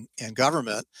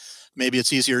government. Maybe it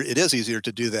is easier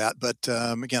to do that, but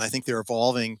again, I think they're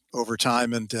evolving over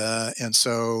time, and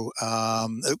so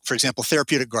for example,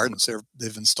 therapeutic gardens,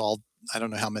 they've installed, I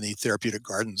don't know how many therapeutic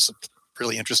gardens.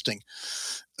 Really interesting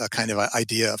kind of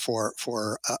idea for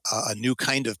a new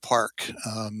kind of park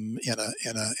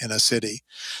in a city.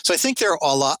 So I think there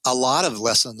are a lot of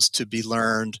lessons to be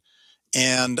learned.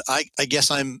 And I guess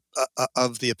I'm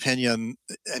of the opinion,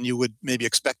 and you would maybe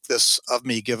expect this of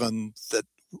me, given that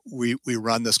we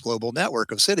run this global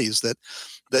network of cities, that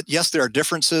yes, there are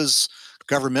differences,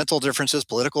 governmental differences,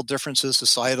 political differences,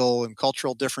 societal and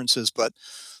cultural differences, but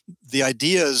the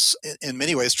ideas in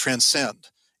many ways transcend,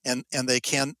 and they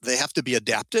have to be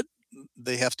adapted,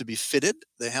 they have to be fitted,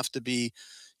 they have to be,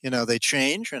 they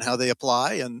change and how they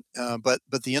apply, and but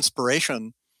the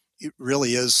inspiration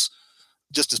really is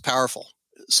just as powerful.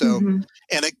 So,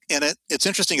 it's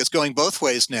interesting. It's going both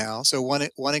ways now. So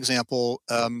one example,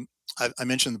 I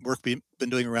mentioned the work we've been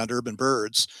doing around urban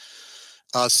birds.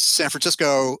 San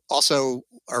Francisco also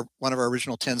are one of our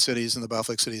original 10 cities in the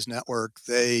Bioflake Cities Network.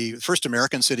 They first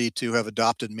American city to have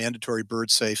adopted mandatory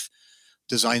bird safe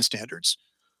design standards.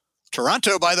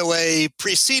 Toronto, by the way,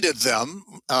 preceded them,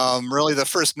 really the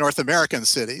first North American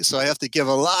city. So I have to give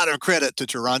a lot of credit to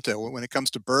Toronto when it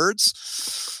comes to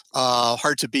birds.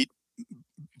 Hard to beat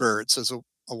birds. There's a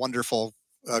wonderful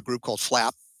group called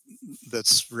FLAP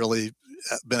that's really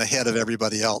been ahead of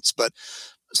everybody else. But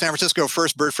San Francisco,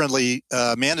 first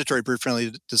mandatory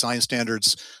bird-friendly design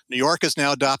standards. New York has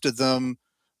now adopted them.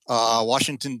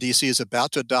 Washington, D.C. is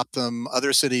about to adopt them.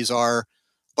 Other cities are.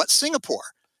 But Singapore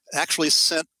actually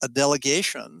sent a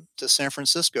delegation to San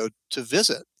Francisco to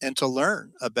visit and to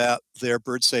learn about their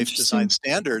bird safe design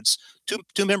standards.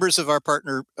 Two members of our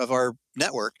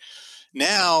network.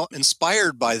 Now,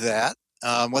 inspired by that,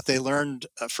 what they learned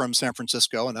from San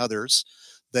Francisco and others,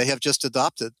 they have just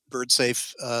adopted bird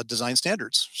safe design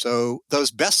standards. So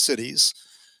those best cities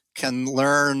can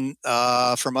learn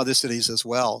from other cities as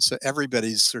well. So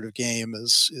everybody's sort of game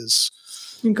is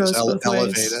it goes both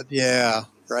elevated. ways. Yeah.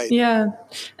 Right. Yeah.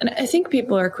 And I think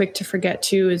people are quick to forget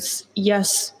too is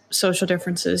yes, social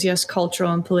differences, yes,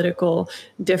 cultural and political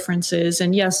differences,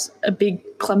 and yes, a big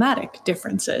climatic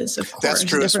differences, of That's course,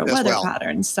 true different as weather well.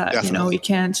 patterns that, we Definitely.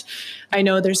 can't. I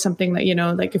know there's something that,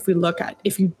 like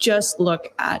if you just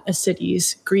look at a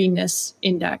city's greenness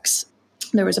index,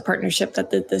 there was a partnership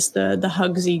that did this, the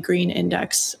Hugsy Green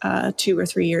Index, 2 or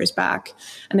 3 years back,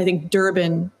 and I think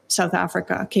Durban, South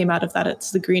Africa, came out of that.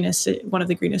 It's one of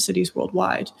the greenest cities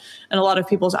worldwide, and a lot of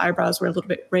people's eyebrows were a little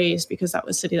bit raised because that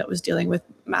was a city that was dealing with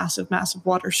massive water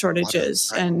Water.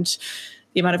 shortages, Right. and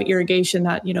the amount of irrigation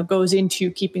that goes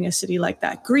into keeping a city like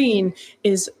that green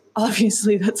is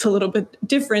obviously that's a little bit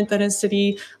different than a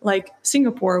city like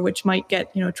Singapore, which might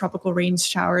get tropical rain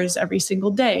showers every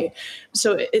single day.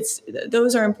 So it's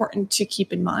those are important to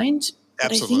keep in mind. But I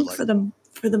think Absolutely.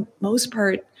 for the most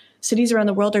part, cities around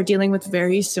the world are dealing with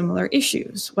very similar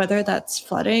issues, whether that's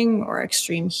flooding or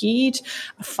extreme heat,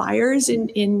 fires in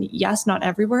yes, not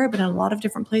everywhere, but in a lot of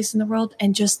different places in the world,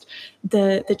 and just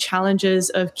the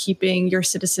challenges of keeping your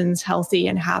citizens healthy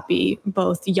and happy,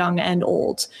 both young and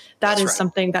old. That That's is right.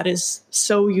 something that is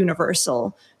so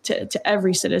universal to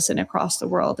every citizen across the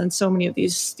world. And so many of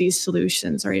these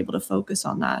solutions are able to focus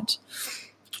on that.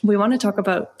 We want to talk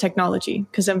about technology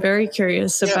because I'm very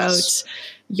curious Yes. about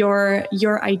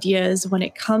your ideas when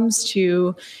it comes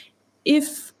to,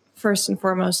 if first and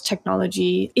foremost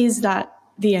technology is that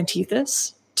the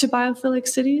antithesis to biophilic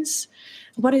cities.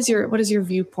 What is your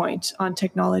viewpoint on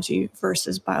technology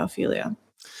versus biophilia?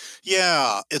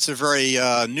 Yeah, it's a very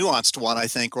nuanced one, I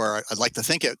think, or I'd like to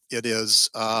think it is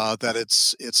that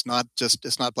it's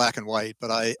not black and white.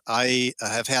 But I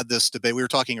have had this debate. We were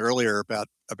talking earlier about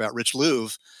Rich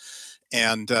Louv,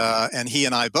 and he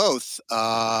and I both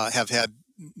have had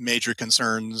major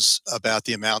concerns about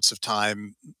the amounts of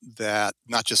time that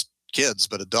not just kids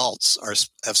but adults are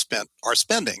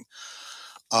spending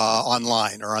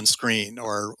online or on screen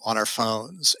or on our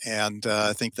phones, and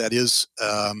I think that is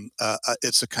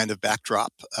it's a kind of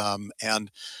backdrop,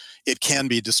 and it can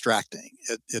be distracting.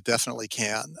 It definitely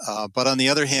can. But on the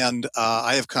other hand,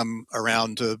 I have come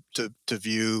around to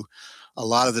view a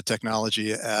lot of the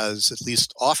technology as at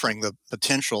least offering the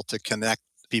potential to connect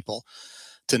people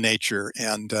to nature,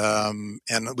 and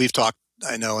we've talked.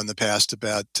 I know in the past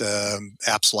about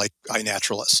apps like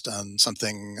iNaturalist, and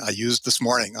something I used this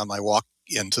morning on my walk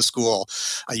into school.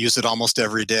 I use it almost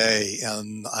every day,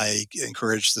 and I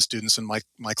encourage the students in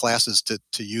my classes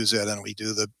to use it. And we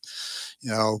do the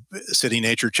city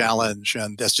nature challenge,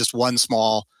 and that's just one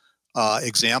small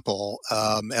example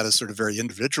at a sort of very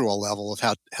individual level of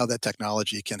how that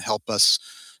technology can help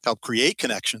create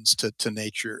connections to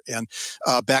nature. And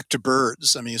back to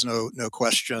birds, I mean, there's no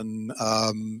question,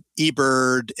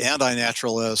 eBird and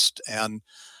iNaturalist and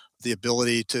the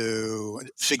ability to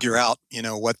figure out,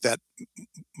 what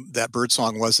that bird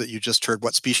song was that you just heard.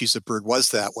 What species of bird was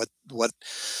that? What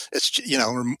it's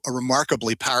a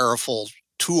remarkably powerful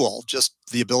tool. Just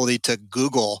the ability to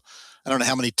Google. I don't know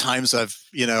how many times I've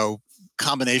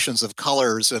combinations of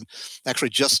colors, and actually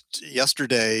just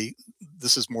yesterday.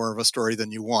 This is more of a story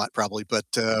than you want, probably, but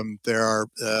there are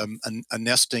a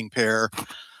nesting pair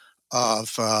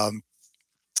of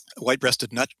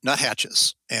white-breasted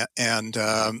nuthatches, and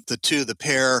the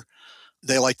pair,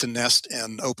 they like to nest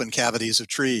in open cavities of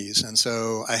trees, and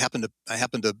so I happened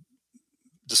to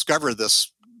discover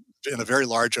this in a very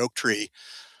large oak tree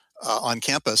on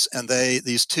campus, and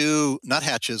these two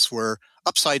nuthatches were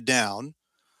upside down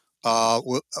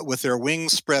with their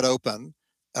wings spread open,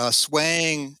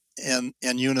 swaying in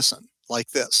unison like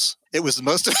this. It was the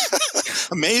most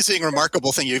amazing,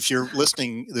 remarkable thing. If you're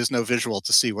listening, there's no visual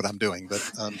to see what I'm doing,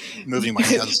 but moving my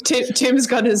hands. Tim's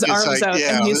got his It's arms like, out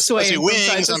yeah, and he's I see swaying from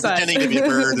side wings. to I'm side. pretending to be a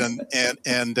bird,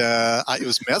 and it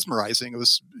was mesmerizing. It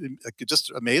was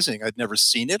just amazing. I'd never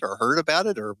seen it or heard about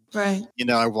it, or Right.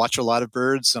 I watch a lot of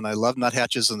birds, and I love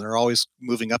nuthatches, and they're always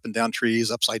moving up and down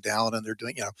trees, upside down, and they're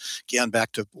doing, again,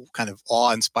 back to kind of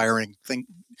awe-inspiring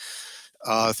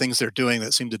things they're doing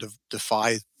that seem to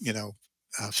defy,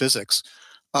 physics.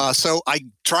 So I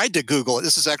tried to Google it.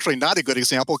 This is actually not a good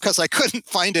example because I couldn't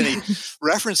find any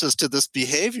references to this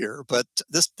behavior. But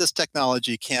this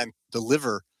technology can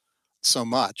deliver so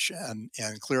much, and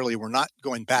clearly we're not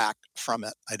going back from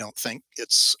it. I don't think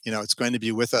it's going to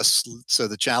be with us. So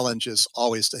the challenge is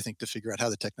always, I think, to figure out how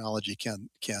the technology can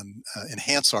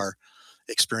enhance our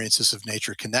experiences of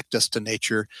nature, connect us to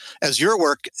nature. As your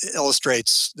work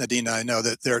illustrates, Nadina, I know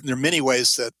that there are many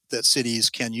ways that cities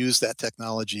can use that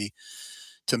technology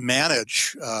to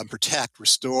manage, protect,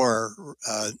 restore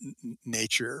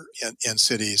nature in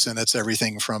cities, and it's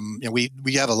everything from we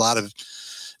have a lot of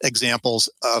examples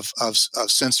of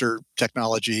sensor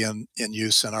technology in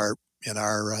use in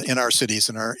our cities,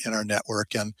 in our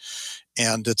network. And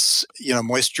it's,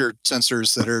 moisture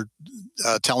sensors that are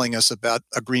telling us about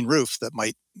a green roof that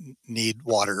might need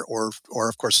water, or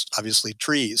of course, obviously,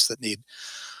 trees that need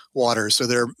water. So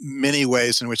there are many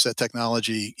ways in which that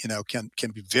technology,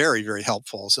 can be very, very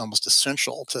helpful. It's almost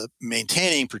essential to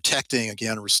maintaining, protecting,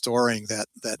 again, restoring that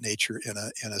nature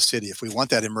in a city. If we want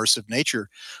that immersive nature,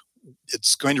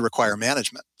 it's going to require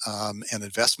management and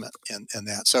investment in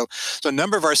that. So a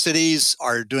number of our cities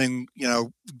are doing,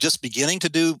 just beginning to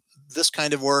do this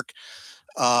kind of work.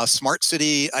 Smart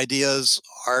city ideas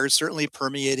are certainly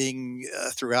permeating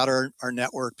throughout our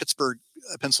network. Pittsburgh,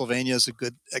 Pennsylvania is a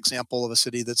good example of a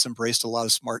city that's embraced a lot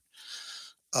of smart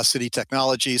city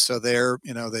technology. So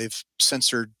they've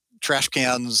censored trash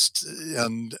cans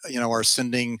and, are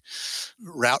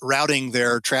routing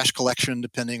their trash collection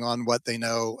depending on what they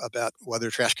know about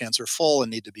whether trash cans are full and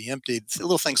need to be emptied.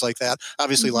 Little things like that.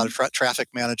 Obviously, a lot of traffic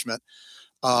management.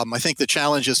 I think the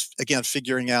challenge is, again,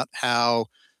 figuring out how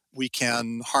we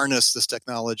can harness this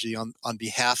technology on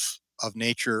behalf of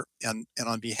nature and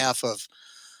on behalf of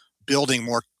building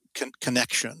more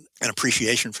connection and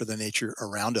appreciation for the nature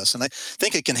around us. And I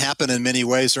think it can happen in many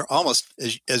ways. They're almost,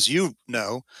 as you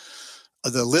know,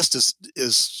 the list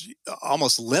is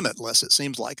almost limitless. It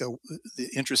seems like the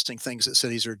interesting things that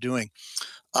cities are doing.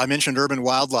 I mentioned urban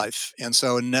wildlife, and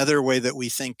so another way that we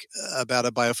think about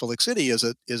a biophilic city is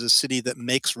a city that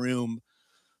makes room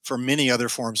for many other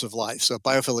forms of life. So a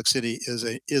biophilic city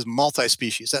is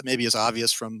multi-species. That maybe is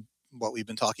obvious from what we've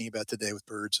been talking about today with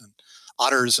birds and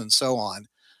otters and so on.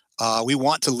 We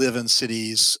want to live in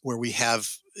cities where we have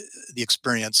the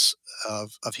experience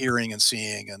of hearing and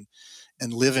seeing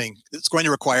and living. It's going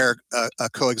to require a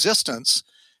coexistence.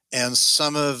 And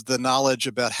some of the knowledge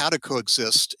about how to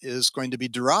coexist is going to be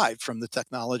derived from the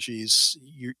technologies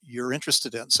you're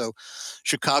interested in. So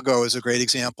Chicago is a great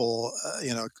example,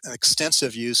 an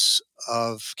extensive use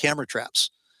of camera traps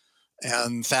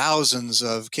and thousands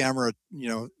of camera,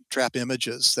 trap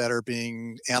images that are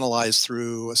being analyzed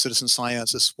through citizen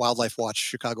science, this Wildlife Watch,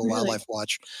 Chicago Really? Wildlife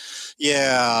Watch.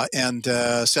 Yeah, and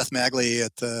Seth Magley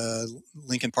at the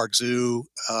Lincoln Park Zoo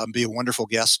be a wonderful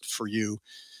guest for you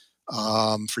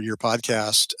for your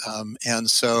podcast. And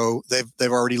so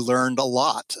they've already learned a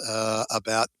lot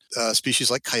about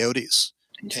species like coyotes.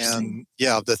 And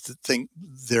yeah, the thing,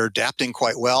 they're adapting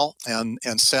quite well. And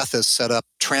Seth has set up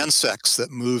transects that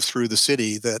move through the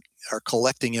city that are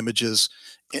collecting images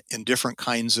in different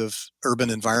kinds of urban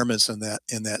environments in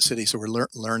that city. So we're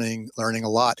learning a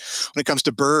lot. When it comes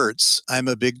to birds, I'm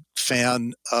a big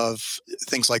fan of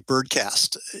things like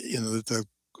Birdcast. The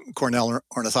Cornell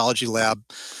Ornithology Lab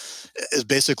is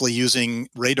basically using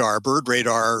bird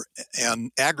radar,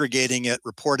 and aggregating it,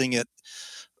 reporting it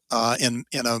in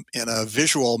a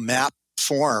visual map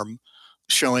form,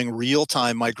 showing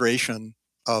real-time migration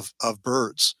of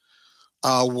birds.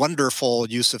 Wonderful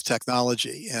use of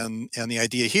technology, and the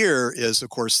idea here is, of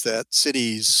course, that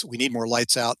we need more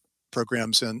lights out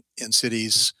programs in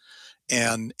cities,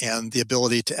 and the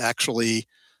ability to actually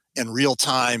in real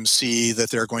time see that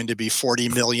there are going to be 40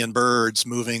 million birds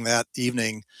moving that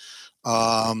evening.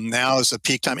 Now is a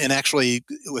peak time, and actually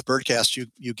with Birdcast,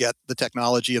 you get the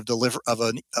technology of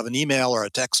an email or a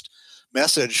text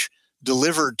message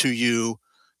delivered to you,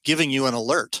 giving you an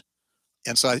alert.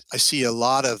 And so I see a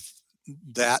lot of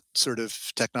that sort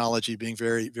of technology being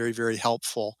very, very, very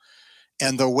helpful,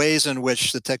 and the ways in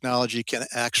which the technology can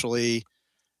actually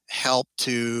help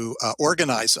to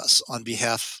organize us on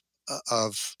behalf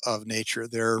of nature.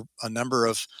 There are a number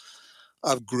of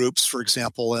groups, for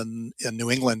example, in New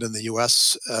England in the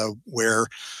U.S., where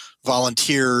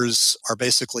volunteers are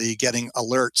basically getting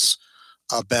alerts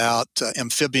about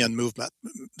amphibian movement.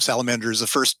 Salamander is the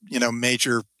first,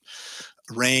 major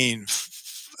rain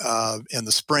in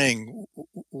the spring,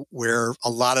 where a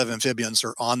lot of amphibians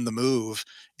are on the move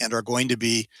and are going to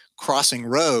be crossing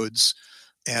roads.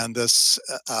 And this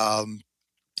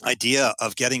idea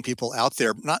of getting people out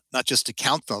there, not just to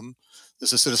count them,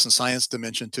 there's a citizen science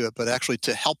dimension to it, but actually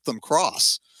to help them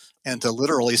cross and to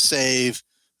literally save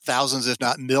thousands, if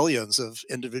not millions, of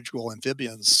individual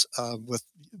amphibians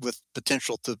with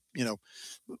potential to,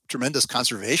 tremendous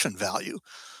conservation value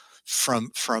from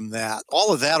that.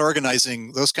 All of that,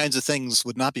 organizing those kinds of things,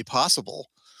 would not be possible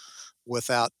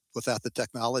without the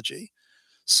technology.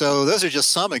 So those are just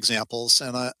some examples,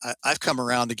 and I've come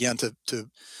around again to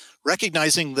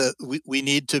recognizing that we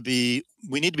need to be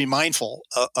mindful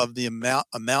of the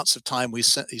amounts of time we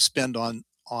spend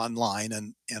online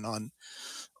and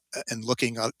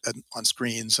looking on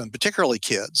screens, and particularly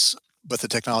kids. but the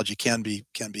technology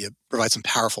provide some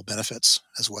powerful benefits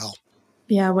as well.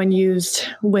 Yeah, when used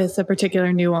with a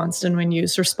particular nuance and when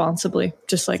used responsibly,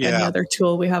 just like any Yeah. other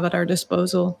tool we have at our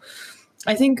disposal.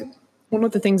 I think one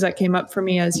of the things that came up for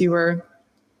me as you were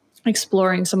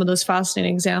exploring some of those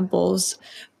fascinating examples,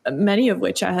 many of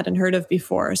which I hadn't heard of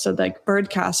before. So like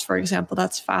Birdcast, for example,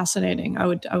 that's fascinating. I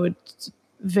would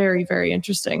very, very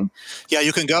interesting. Yeah,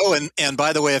 you can go and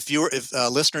by the way, if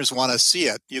listeners want to see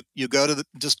it, you go to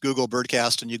just Google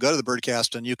Birdcast and you go to the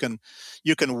Birdcast and you can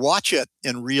watch it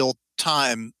in real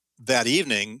time that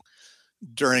evening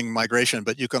during migration,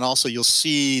 but you'll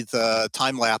see the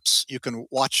time lapse. You can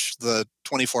watch the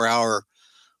 24-hour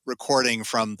recording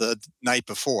from the night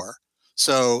before.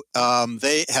 So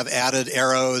they have added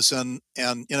arrows and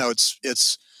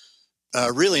it's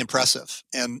really impressive.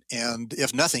 And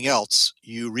if nothing else,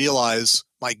 you realize,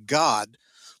 my God,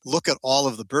 look at all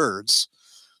of the birds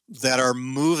that are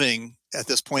moving at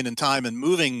this point in time and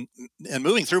moving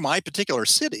through my particular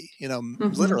city.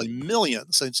 Literally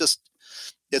millions.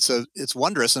 It's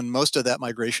wondrous, and most of that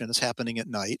migration is happening at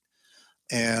night.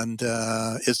 And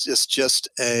it's just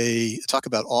talk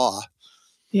about awe.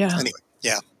 Yeah. Anyway,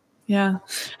 yeah. Yeah.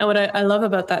 And what I love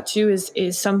about that too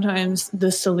is sometimes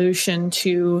the solution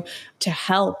to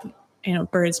help,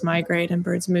 birds migrate and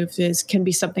birds move can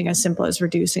be something as simple as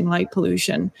reducing light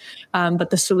pollution. But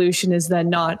the solution is then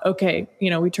not, okay,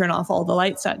 we turn off all the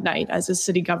lights at night as a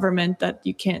city government, that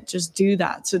you can't just do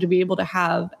that. So to be able to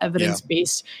have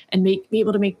evidence-based and be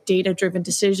able to make data-driven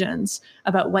decisions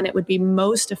about when it would be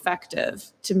most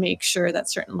effective to make sure that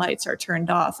certain lights are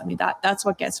turned off. I mean, that's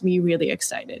what gets me really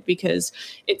excited, because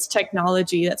it's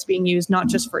technology that's being used not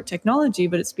just for technology,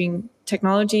 but it's being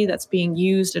technology that's being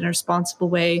used in a responsible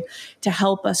way to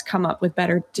help us come up with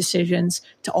better decisions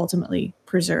to ultimately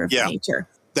preserve nature.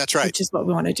 That's right. Which is what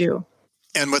we want to do.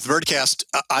 And with Birdcast,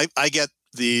 I get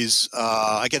these,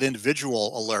 I get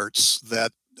individual alerts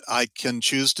that I can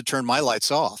choose to turn my lights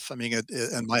off. I mean,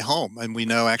 in my home, and we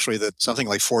know actually that something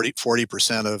like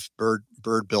 40% of bird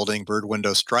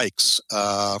window strikes,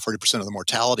 40% of the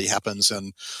mortality happens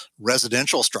in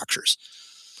residential structures.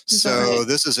 So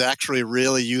this is actually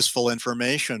really useful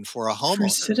information for a homeowner, for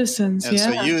citizens. And yeah.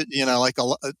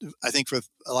 so I think with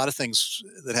a lot of things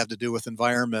that have to do with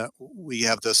environment, we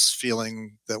have this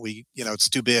feeling that it's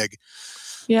too big.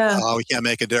 Yeah. We can't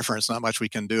make a difference. Not much we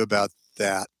can do about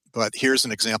that. But here's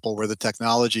an example where the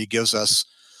technology gives us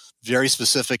very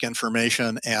specific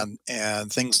information and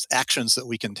actions that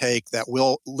we can take that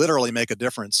will literally make a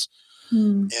difference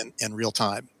in real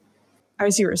time.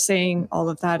 As you were saying all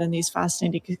of that in these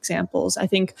fascinating examples, I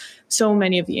think so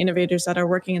many of the innovators that are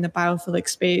working in the biophilic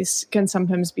space can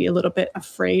sometimes be a little bit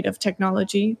afraid of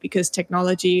technology, because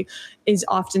technology is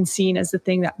often seen as the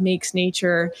thing that makes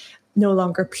nature no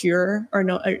longer pure, or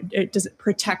it doesn't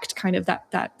protect kind of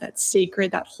that sacred,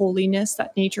 that holiness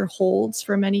that nature holds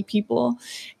for many people.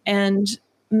 And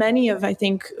many of, I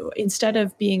think, instead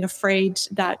of being afraid,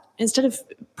 that instead of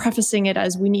prefacing it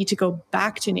as we need to go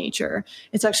back to nature,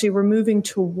 it's actually we're moving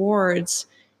towards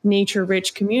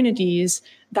nature-rich communities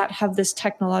that have this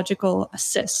technological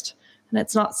assist. And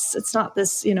it's not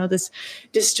this, this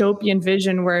dystopian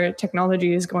vision where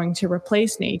technology is going to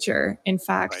replace nature. In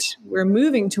fact, we're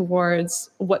moving towards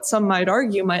what some might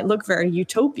argue might look very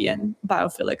utopian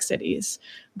biophilic cities,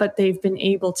 but they've been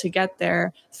able to get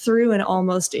there through an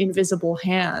almost invisible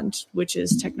hand, which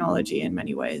is technology in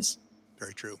many ways.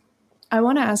 Very true. I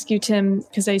want to ask you, Tim,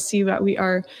 because I see that we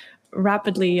are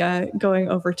rapidly going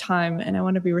over time, and I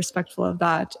want to be respectful of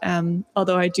that.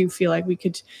 Although I do feel like we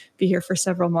could be here for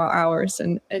several more hours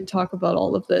and talk about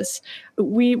all of this.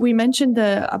 We mentioned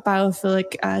the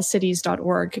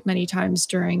biophiliccities.org many times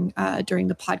during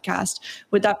the podcast.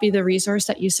 Would that be the resource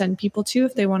that you send people to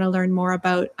if they want to learn more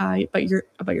about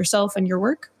yourself and your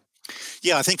work?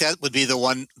 Yeah, I think that would be the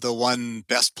one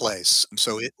best place.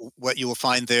 So what you will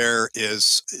find there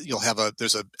is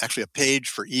there's actually a page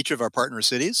for each of our partner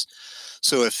cities.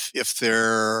 So if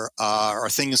there are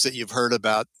things that you've heard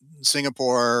about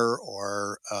Singapore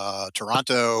or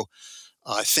Toronto,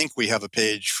 I think we have a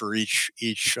page for each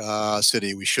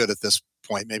city. We should at this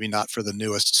point, maybe not for the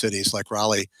newest cities like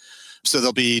Raleigh. So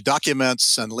there'll be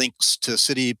documents and links to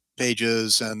city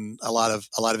pages and a lot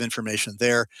of information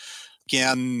there.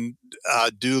 Again,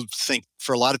 do think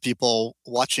for a lot of people,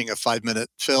 watching a 5-minute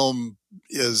film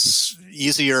is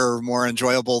easier, more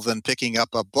enjoyable than picking up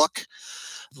a book.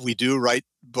 We do write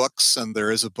books, and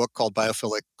there is a book called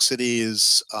Biophilic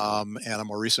Cities, and a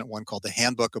more recent one called The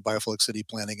Handbook of Biophilic City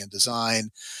Planning and Design,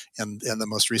 and the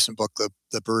most recent book,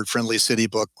 the Bird Friendly City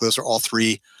book. Those are all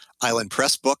 3 Island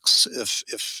Press books.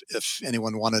 If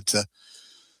anyone wanted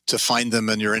to to find them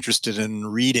and you're interested in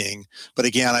reading. But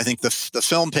again, I think the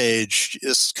film page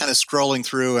is kind of scrolling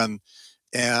through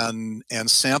and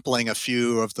sampling a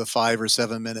few of the 5 or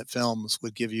 7 minute films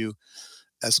would give you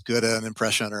as good an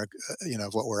impression or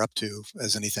of what we're up to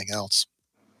as anything else.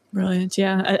 Brilliant.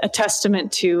 Yeah. A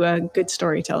testament to good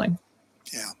storytelling.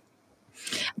 Yeah.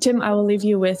 Tim, I will leave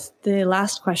you with the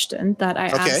last question that I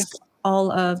ask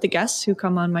all of the guests who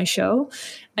come on my show.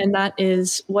 And that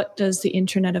is, what does the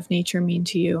Internet of Nature mean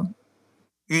to you?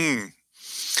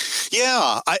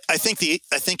 Yeah, I think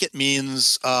it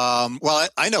means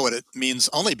I know what it means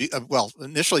only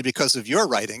initially because of your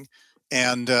writing,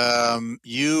 and I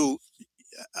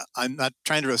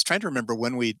was trying to remember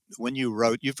when you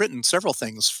wrote. You've written several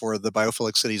things for the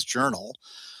Biophilic Cities Journal,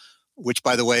 which,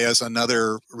 by the way, is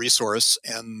another resource,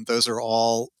 and those are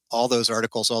all those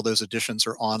articles, all those editions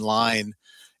are online.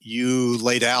 You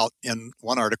laid out in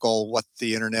one article what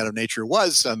the Internet of Nature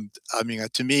was, and I mean,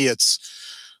 to me, it's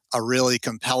a really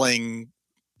compelling,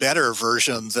 better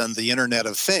version than the Internet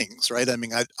of Things, right? I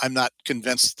mean, I'm not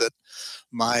convinced that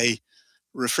my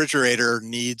refrigerator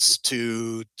needs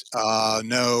to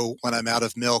know when I'm out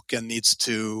of milk and needs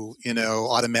to,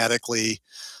 automatically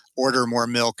order more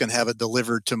milk and have it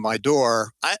delivered to my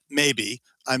door. Maybe,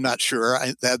 I'm not sure.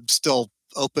 I'm still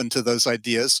open to those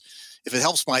ideas. If it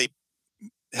helps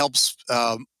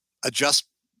adjust,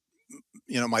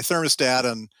 my thermostat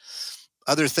and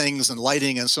other things and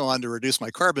lighting and so on to reduce my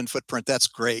carbon footprint, that's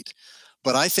great.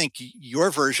 But I think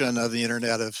your version of the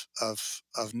Internet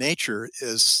of Nature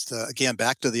is, again,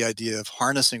 back to the idea of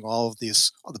harnessing all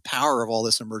the power of all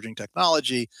this emerging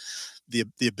technology,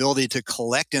 the ability to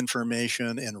collect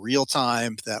information in real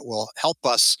time that will help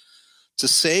us to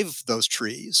save those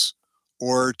trees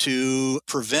or to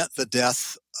prevent the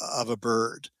death of a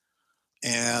bird.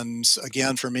 And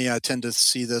again, for me, I tend to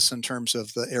see this in terms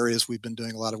of the areas we've been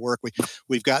doing a lot of work.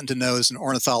 We've gotten to know as an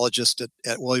ornithologist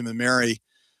at William & Mary,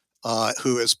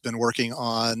 who has been working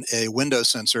on a window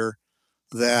sensor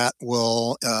that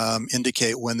will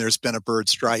indicate when there's been a bird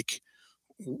strike.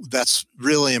 That's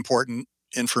really important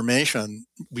information.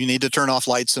 We need to turn off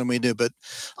lights, and we do, but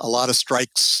a lot of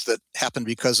strikes that happen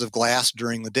because of glass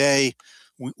during the day,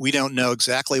 we don't know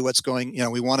exactly what's going.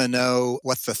 We want to know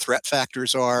what the threat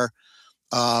factors are.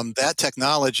 That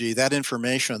technology, that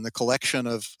information, the collection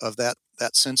of that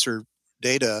sensor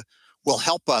data will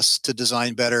help us to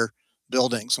design better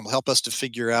buildings and will help us to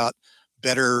figure out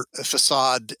better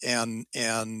facade and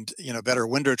better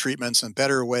window treatments and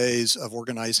better ways of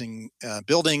organizing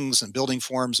buildings and building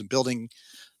forms and building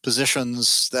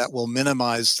positions that will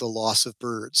minimize the loss of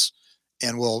birds,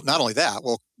 and will not only that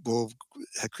will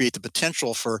create the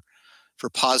potential for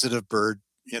positive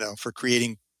for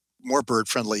creating more bird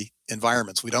friendly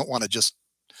environments. We don't want to just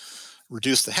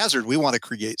reduce the hazard. We want to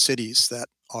create cities that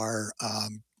are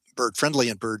bird friendly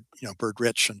and bird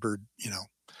rich and bird.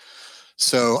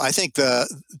 So I think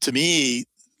to me,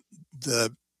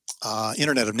 the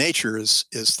Internet of Nature is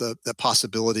the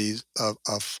possibility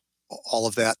of all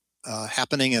of that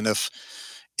happening, and if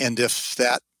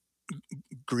that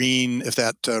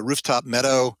rooftop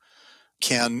meadow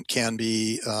can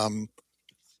be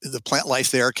the plant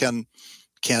life there can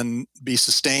be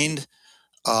sustained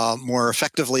more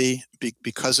effectively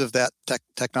because of that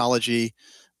technology,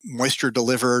 moisture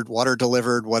delivered, water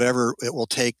delivered, whatever it will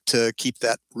take to keep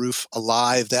that roof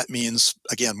alive. That means,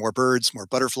 again, more birds, more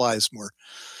butterflies, more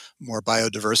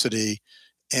biodiversity,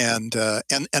 and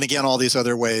again, all these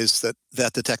other ways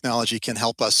that the technology can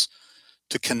help us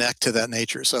to connect to that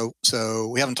nature. So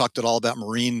we haven't talked at all about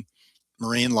marine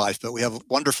life, but we have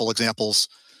wonderful examples.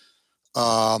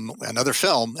 Another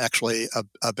film actually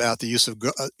about the use of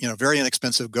very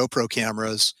inexpensive GoPro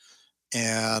cameras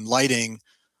and lighting,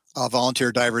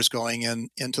 volunteer divers going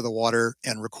into the water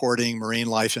and recording marine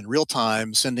life in real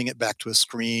time, sending it back to a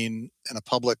screen in a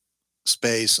public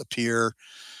space, a pier.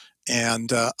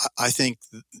 And I think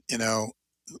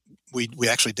we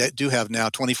actually do have now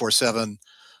 24/7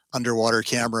 underwater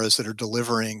cameras that are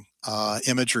delivering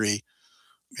imagery,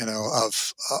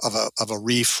 of a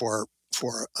reef or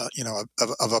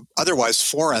of a otherwise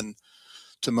foreign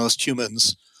to most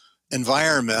humans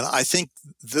environment. I think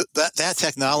that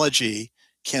technology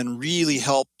can really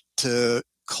help to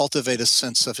cultivate a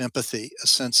sense of empathy, a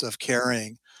sense of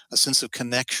caring, a sense of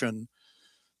connection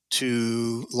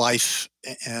to life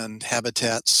and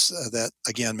habitats that,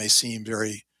 again, may seem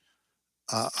very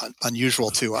unusual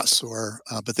to us,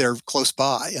 but they're close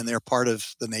by and they're part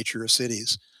of the nature of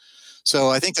cities. So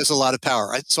I think there's a lot of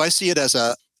power. So I see it as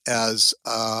a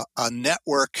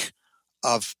network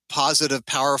of positive,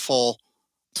 powerful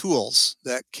tools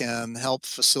that can help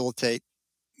facilitate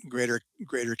greater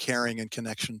caring and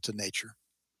connection to nature.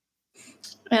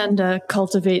 And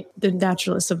cultivate the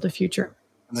naturalists of the future.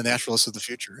 And the naturalists of the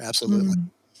future, absolutely.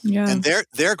 Yeah. And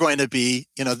they're going to be,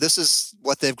 this is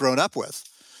what they've grown up with.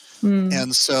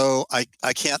 And so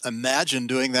I can't imagine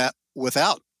doing that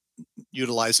without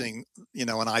utilizing, an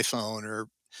iPhone, or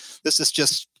this is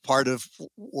just part of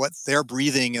what they're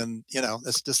breathing. And,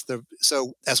 it's just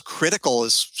so as critical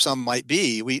as some might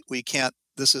be, we can't,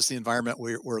 this is the environment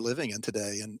we're living in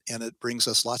today. And it brings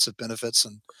us lots of benefits,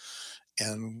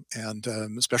 and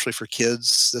especially for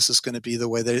kids, this is going to be the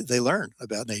way they learn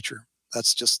about nature.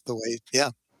 That's just the way.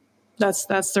 Yeah.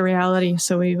 That's the reality.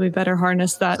 So we better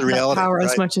harness that power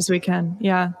as much as we can.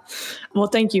 Yeah. Well,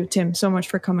 thank you, Tim, so much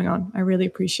for coming on. I really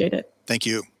appreciate it. Thank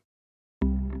you.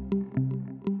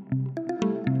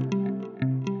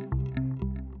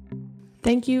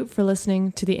 Thank you for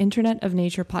listening to the Internet of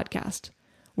Nature podcast.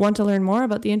 Want to learn more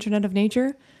about the Internet of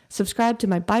Nature? Subscribe to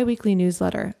my bi-weekly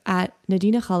newsletter at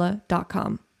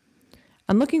nadinachalla.com.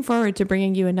 I'm looking forward to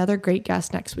bringing you another great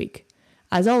guest next week.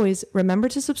 As always, remember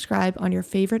to subscribe on your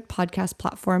favorite podcast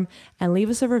platform and leave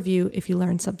us a review if you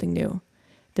learned something new.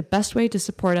 The best way to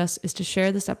support us is to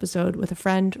share this episode with a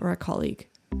friend or a colleague.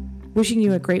 Wishing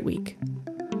you a great week.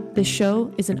 This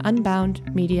show is an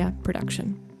Unbound Media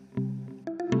production.